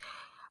 minutes.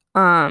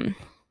 Um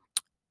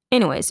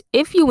anyways,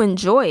 if you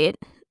enjoy it,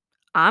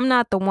 I'm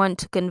not the one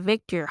to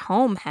convict your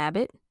home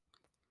habit.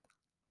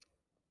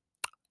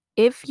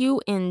 If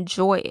you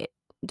enjoy it,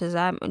 do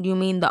you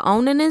mean the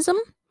onanism?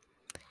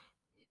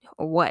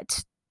 Or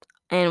what?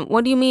 And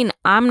what do you mean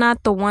I'm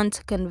not the one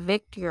to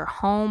convict your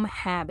home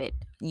habit?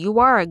 You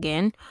are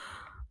again.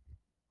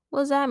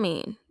 What does that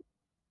mean?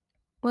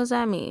 What does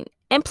that mean?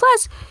 And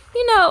plus,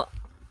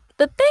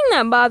 the thing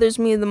that bothers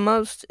me the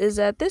most is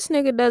that this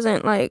nigga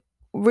doesn't like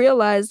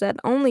realize that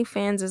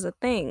OnlyFans is a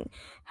thing.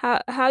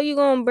 How you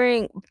gonna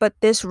bring, but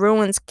this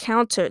runs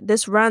counter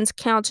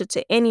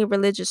to any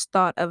religious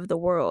thought of the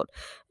world.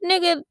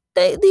 Nigga,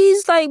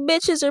 these like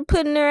bitches are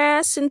putting their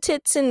ass and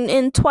tits and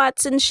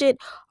twats and shit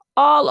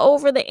all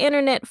over the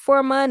internet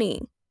for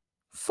money.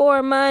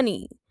 For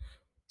money.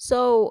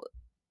 So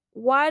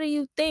why do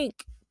you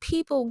think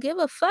people give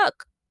a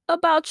fuck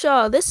about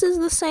y'all? This is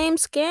the same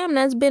scam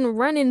that's been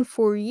running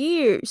for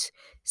years,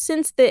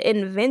 since the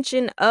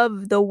invention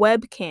of the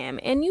webcam.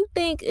 And you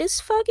think it's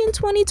fucking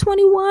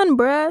 2021,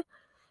 bruh.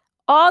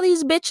 All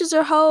these bitches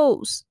are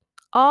hoes.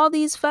 All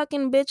these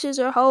fucking bitches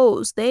are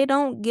hoes. They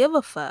don't give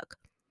a fuck.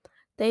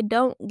 They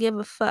don't give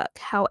a fuck.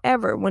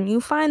 However, when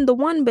you find the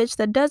one bitch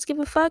that does give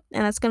a fuck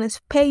and that's gonna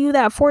pay you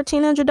that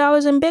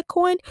 $1,400 in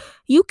Bitcoin,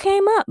 you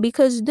came up,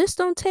 because this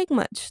don't take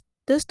much.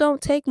 This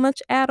don't take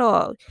much at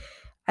all.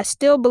 I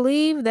still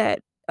believe that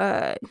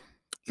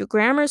your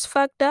grammar's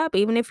fucked up,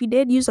 even if you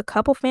did use a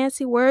couple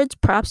fancy words.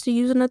 Props to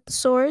using a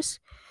thesaurus.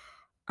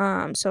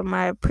 So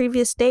my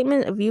previous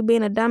statement of you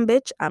being a dumb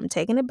bitch, I'm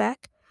taking it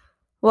back.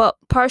 Well,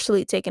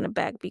 partially taking it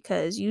back,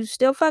 because you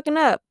still fucking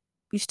up.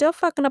 You still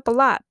fucking up a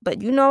lot,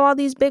 but you know all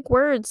these big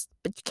words,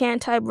 but you can't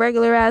type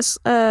regular ass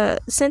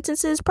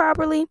sentences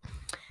properly.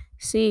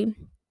 See,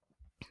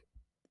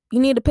 you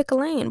need to pick a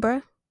lane,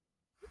 bruh.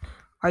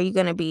 Are you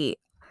gonna be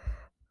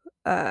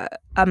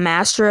a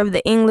master of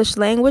the English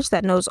language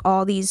that knows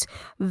all these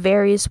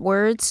various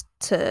words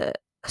to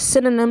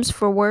synonyms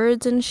for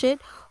words and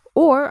shit?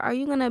 Or are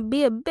you gonna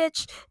be a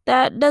bitch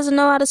that doesn't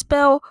know how to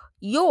spell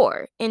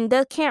your and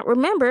that can't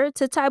remember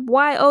to type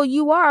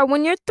YOUR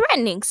when you're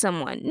threatening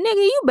someone? Nigga,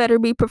 you better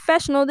be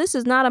professional. This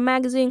is not a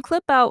magazine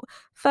clip out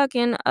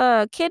fucking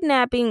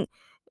kidnapping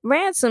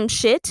ransom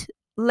shit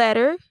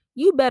letter.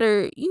 You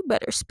better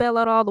spell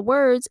out all the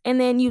words and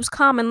then use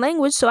common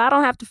language, so I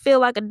don't have to feel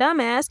like a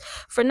dumbass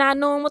for not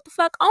knowing what the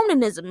fuck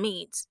onanism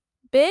means.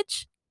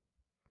 Bitch.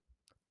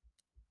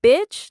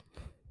 Bitch.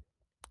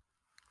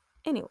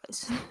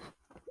 Anyways.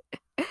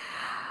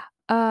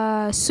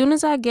 As soon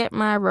as I get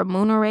my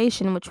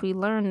remuneration, which we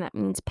learned that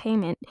means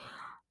payment,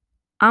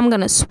 I'm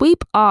gonna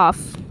sweep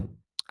off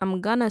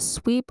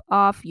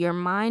your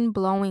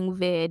mind-blowing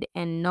vid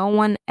and no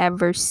one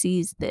ever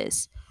sees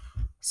this.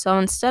 So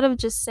instead of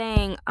just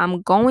saying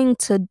I'm going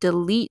to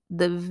delete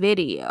the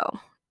video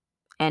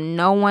and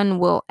no one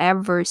will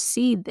ever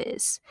see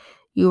this,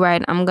 you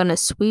write I'm gonna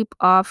sweep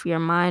off your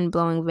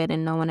mind-blowing vid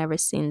and no one ever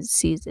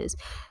sees this.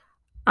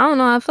 I don't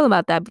know how I feel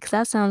about that, because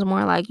that sounds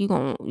more like you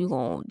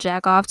gonna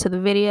jack off to the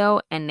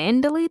video and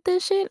then delete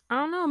this shit. I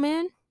don't know,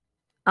 man.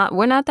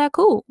 we're not that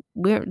cool.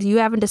 You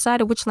haven't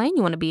decided which lane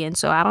you want to be in,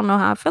 so I don't know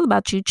how I feel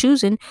about you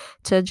choosing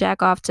to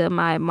jack off to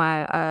my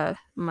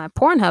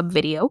Pornhub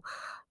video,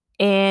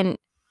 and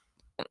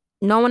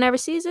no one ever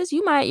sees this.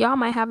 Y'all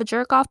might have a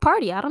jerk off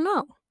party. I don't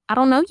know. I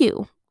don't know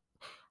you,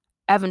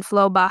 Evan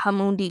Flo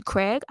Bahamundi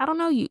Craig. I don't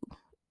know you.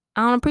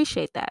 I don't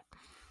appreciate that.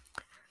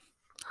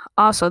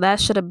 Also, that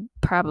should have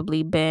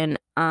probably been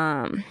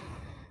I'm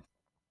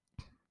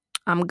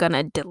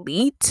gonna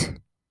delete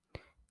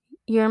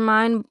your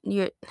mind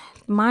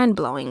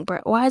blowing, bro.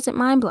 Why is it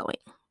mind blowing?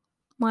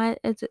 Why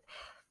is it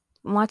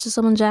watching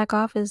someone jack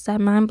off? Is that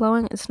mind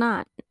blowing? It's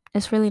not.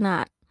 It's really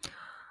not.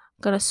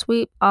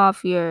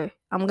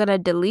 I'm gonna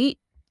delete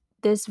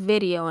this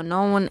video, and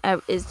no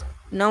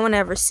one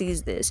ever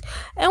sees this.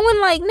 And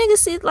when like niggas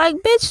see, like,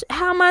 bitch,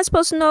 how am I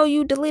supposed to know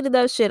you deleted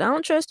that shit? I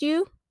don't trust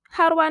you.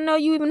 How do I know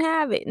you even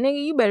have it?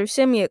 Nigga, you better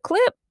send me a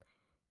clip.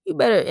 You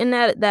better, and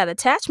that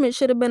attachment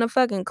should have been a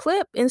fucking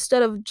clip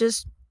instead of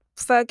just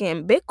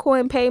fucking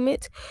Bitcoin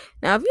payments.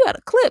 Now, if you had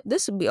a clip,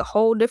 this would be a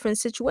whole different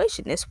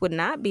situation. This would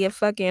not be a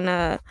fucking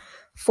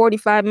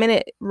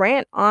 45-minute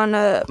rant on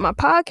my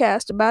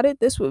podcast about it.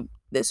 This would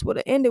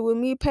have ended with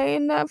me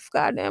paying that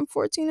goddamn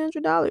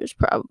 $1,400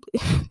 probably.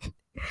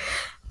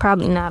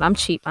 Probably not. I'm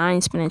cheap. I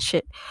ain't spending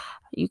shit.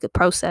 You could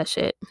post that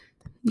shit.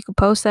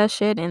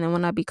 And then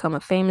when I become a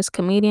famous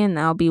comedian,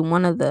 I'll be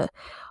one of the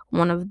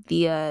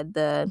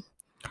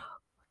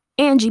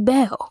Angie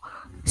Bell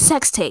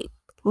sex tape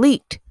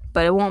leaked,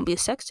 but it won't be a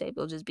sex tape.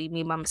 It'll just be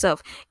me by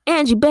myself.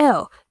 Angie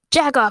Bell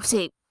jack off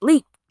tape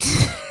leaked.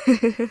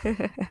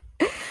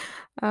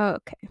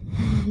 Okay.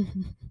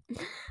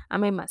 I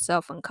made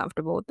myself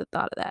uncomfortable with the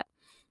thought of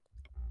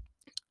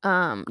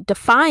that.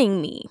 Defying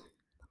me,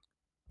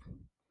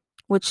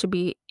 which should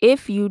be,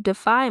 if you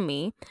defy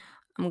me,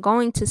 I'm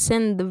going to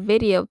send the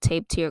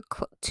videotape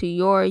to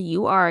your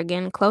you are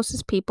again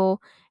closest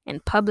people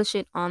and publish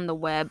it on the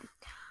web.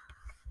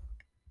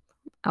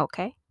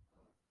 Okay.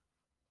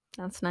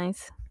 That's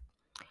nice.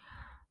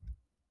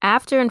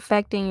 After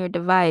infecting your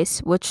device,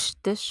 which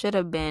this should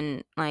have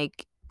been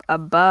like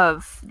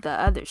above the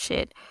other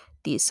shit,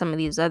 some of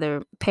these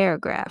other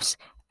paragraphs.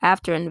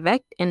 After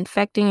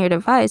infecting your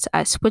device,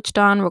 I switched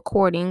on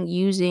recording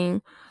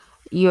using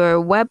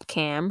your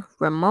webcam,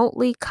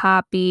 remotely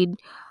copied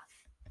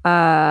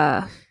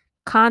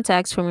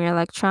contacts from your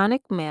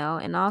electronic mail,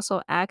 and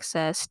also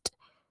accessed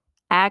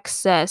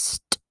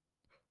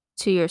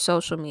to your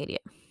social media,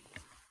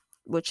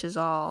 which is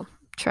all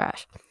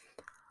trash.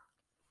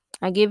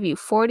 I give you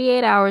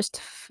 48 hours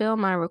to fill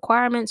my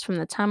requirements from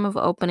the time of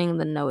opening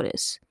the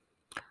notice.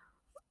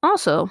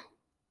 Also,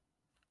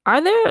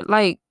 are there,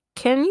 like,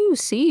 can you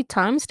see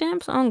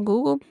timestamps on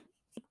Google?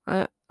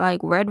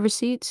 Like read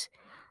receipts?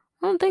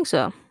 I don't think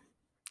so.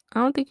 I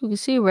don't think you can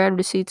see read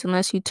receipts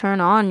unless you turn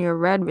on your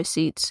read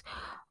receipts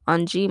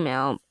on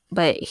Gmail.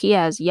 But he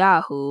has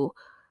Yahoo.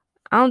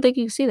 I don't think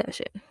you can see that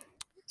shit.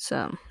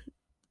 So,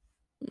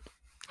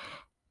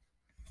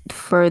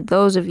 for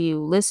those of you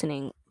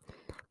listening,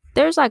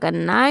 there's like a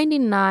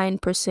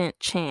 99%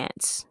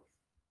 chance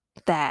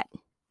that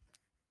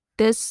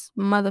this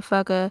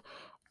motherfucker,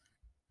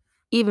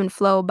 Even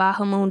Flo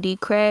Bahamundi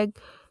Craig,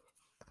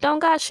 don't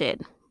got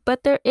shit.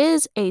 But there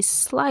is a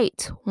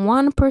slight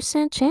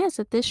 1% chance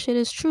that this shit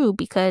is true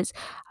because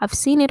I've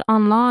seen it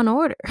on Law and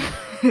Order.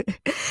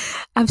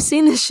 I've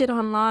seen this shit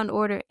on Law and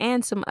Order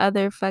and some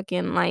other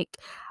fucking like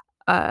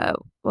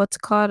what's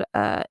it called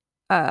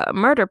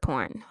murder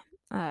porn.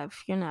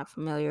 If you're not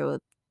familiar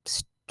with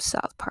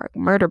South Park,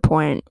 murder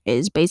porn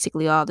is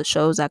basically all the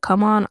shows that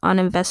come on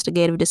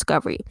Investigative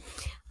Discovery.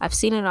 I've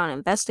seen it on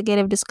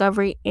Investigative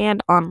Discovery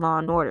and on Law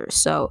and Order.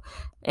 So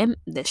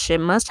this shit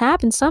must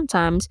happen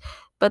sometimes.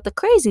 But the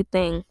crazy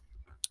thing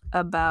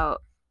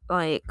about,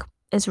 like,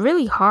 it's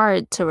really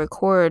hard to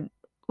record.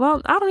 Well,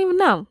 I don't even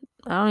know.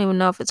 I don't even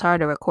know if it's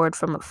hard to record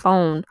from a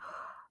phone,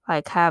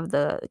 like have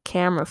the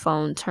camera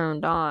phone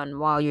turned on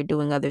while you're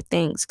doing other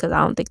things, because I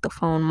don't think the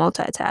phone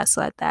multitasks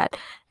like that.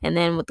 And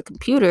then with the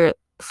computer,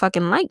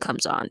 fucking light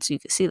comes on so you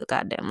can see the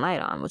goddamn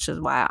light on, which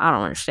is why I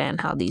don't understand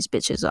how these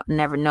bitches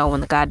never know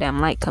when the goddamn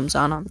light comes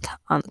on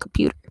the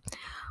computer.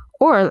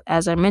 Or,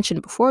 as I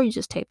mentioned before, you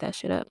just tape that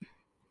shit up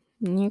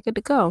and you're good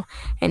to go.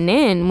 And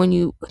then when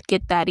you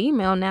get that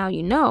email, now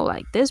you know,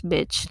 like, this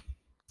bitch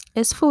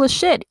is full of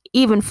shit.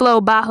 Even Flo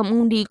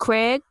Bahamundi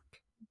Craig,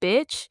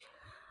 bitch.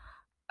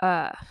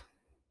 Do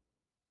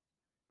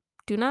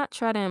not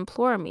try to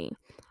implore me.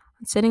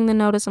 I'm sending the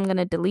notice. I'm going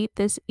to delete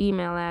this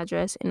email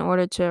address in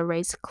order to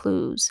erase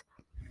clues.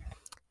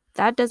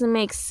 That doesn't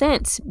make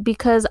sense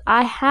because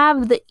I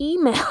have the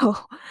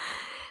email.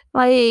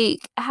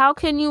 Like, how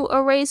can you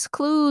erase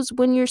clues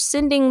when you're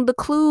sending the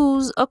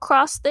clues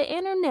across the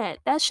internet?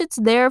 That shit's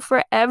there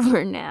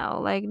forever now.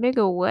 Like,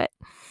 nigga, what?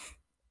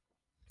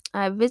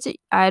 I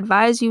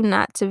advise you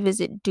not to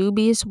visit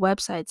dubious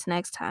websites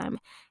next time.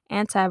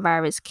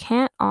 Antivirus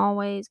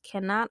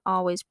cannot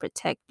always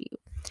protect you.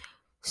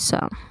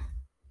 So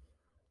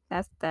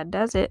that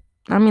does it.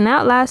 I mean,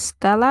 that last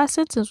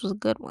sentence was a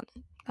good one.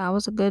 That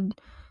was a good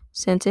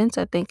sentence.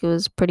 I think it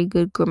was pretty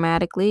good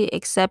grammatically,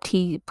 except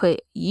he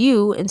put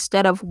you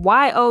instead of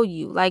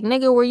YOU. Like,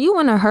 nigga, were you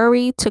in a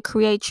hurry to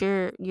create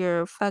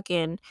your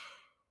fucking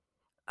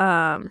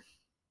fraud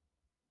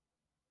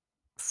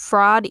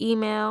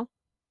email?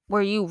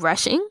 Were you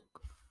rushing?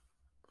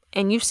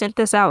 And you sent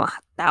this out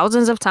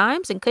thousands of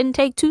times and couldn't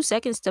take 2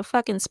 seconds to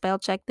fucking spell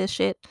check this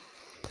shit?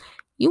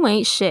 You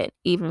ain't shit,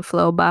 Even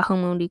Flow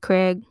Bahamundi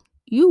Craig.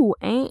 You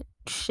ain't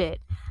shit.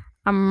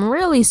 I'm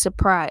really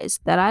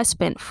surprised that I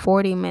spent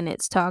 40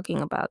 minutes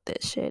talking about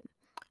this shit.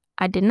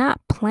 I did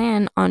not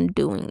plan on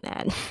doing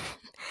that.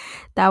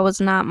 That was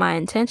not my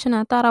intention.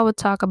 I thought I would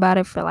talk about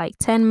it for like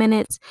 10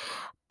 minutes.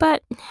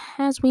 But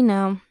as we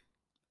know,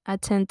 I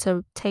tend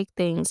to take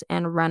things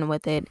and run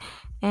with it.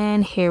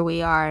 And here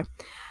we are.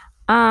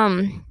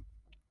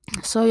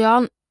 So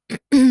y'all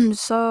know,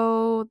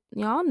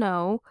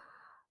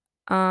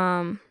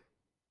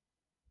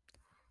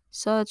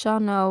 so that y'all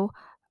know,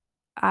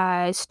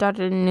 I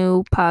started a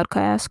new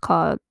podcast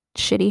called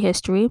Shitty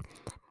History.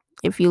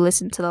 If you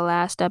listen to the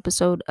last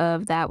episode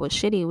of That Was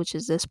Shitty, which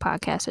is this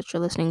podcast that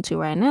you're listening to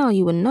right now,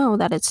 you would know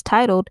that it's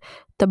titled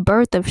The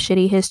Birth of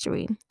Shitty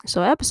History.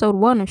 So episode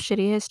 1 of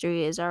Shitty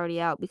History is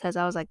already out because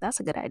I was like, that's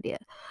a good idea.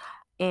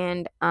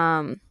 And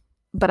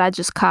but I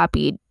just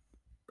copied,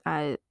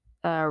 I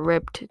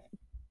ripped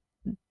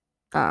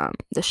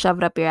the shove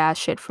it up your ass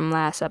shit from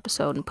last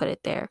episode and put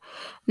it there.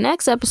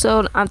 Next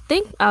episode, I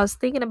was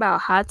thinking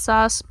about hot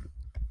sauce.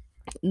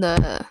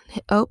 The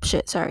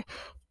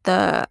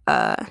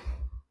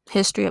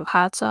history of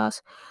hot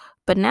sauce.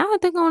 But now I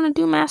think I want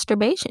to do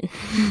masturbation.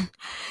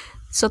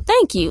 So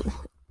thank you,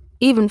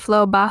 Even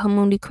Flow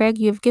Bahamundi Craig.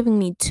 You have given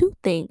me 2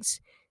 things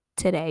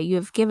today. You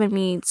have given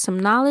me some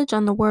knowledge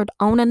on the word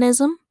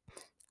onanism,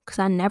 because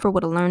I never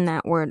would have learned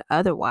that word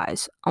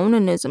otherwise.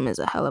 Onanism is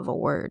a hell of a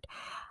word.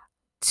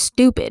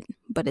 Stupid,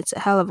 but it's a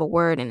hell of a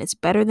word, and it's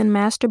better than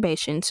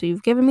masturbation. So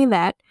you've given me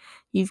that.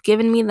 You've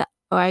given me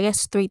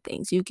 3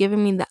 things. You've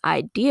given me the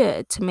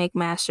idea to make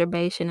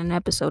masturbation an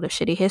episode of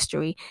Shitty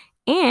History,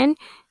 and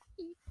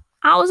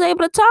I was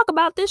able to talk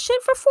about this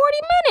shit for 40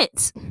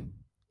 minutes.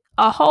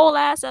 A whole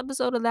ass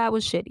episode of That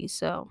Was Shitty.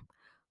 So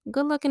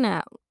good looking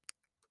out,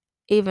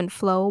 Even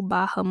Flow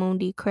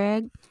Bahamundi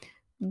Craig.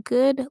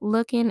 Good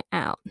looking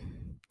out.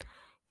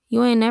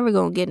 You ain't never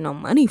gonna get no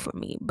money from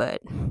me,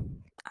 but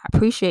I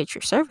appreciate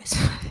your service.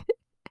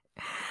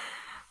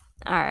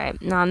 All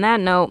right. Now, on that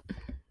note,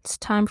 it's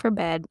time for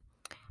bed.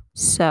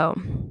 So,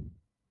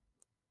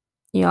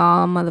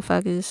 y'all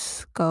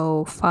motherfuckers,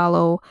 go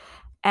follow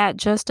at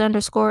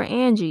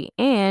 @just_Angie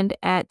and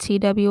at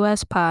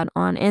TWS Pod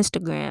on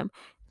Instagram.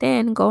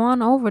 Then go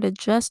on over to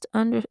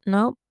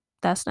nope,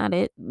 that's not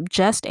it.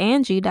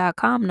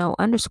 JustAngie.com, no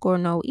underscore,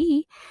 no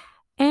E,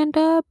 and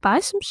buy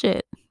some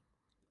shit.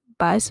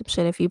 Buy some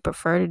shit if you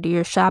prefer to do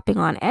your shopping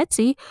on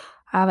Etsy.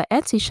 I have an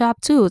Etsy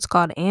shop too. It's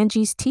called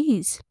Angie's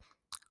Teas.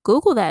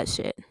 Google that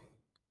shit.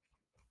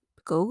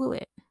 Google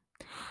it.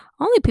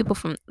 Only people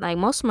from, like,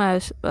 most of my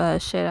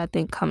shit I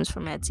think comes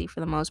from Etsy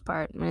for the most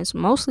part. I mean, it's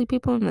mostly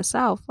people in the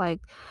South.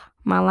 Like,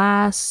 my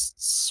last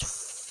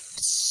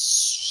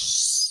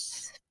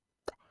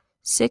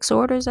 6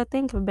 orders I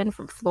think have been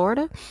from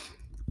Florida.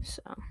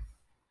 So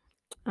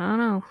I don't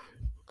know.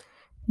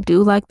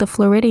 Do like the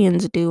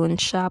Floridians do and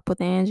shop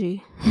with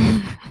Angie.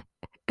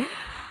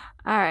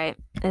 All right,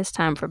 it's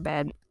time for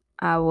bed.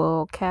 I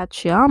will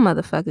catch y'all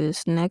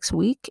motherfuckers next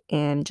week,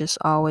 and just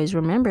always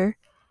remember,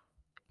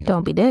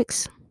 don't be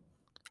dicks.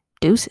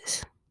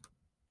 Deuces.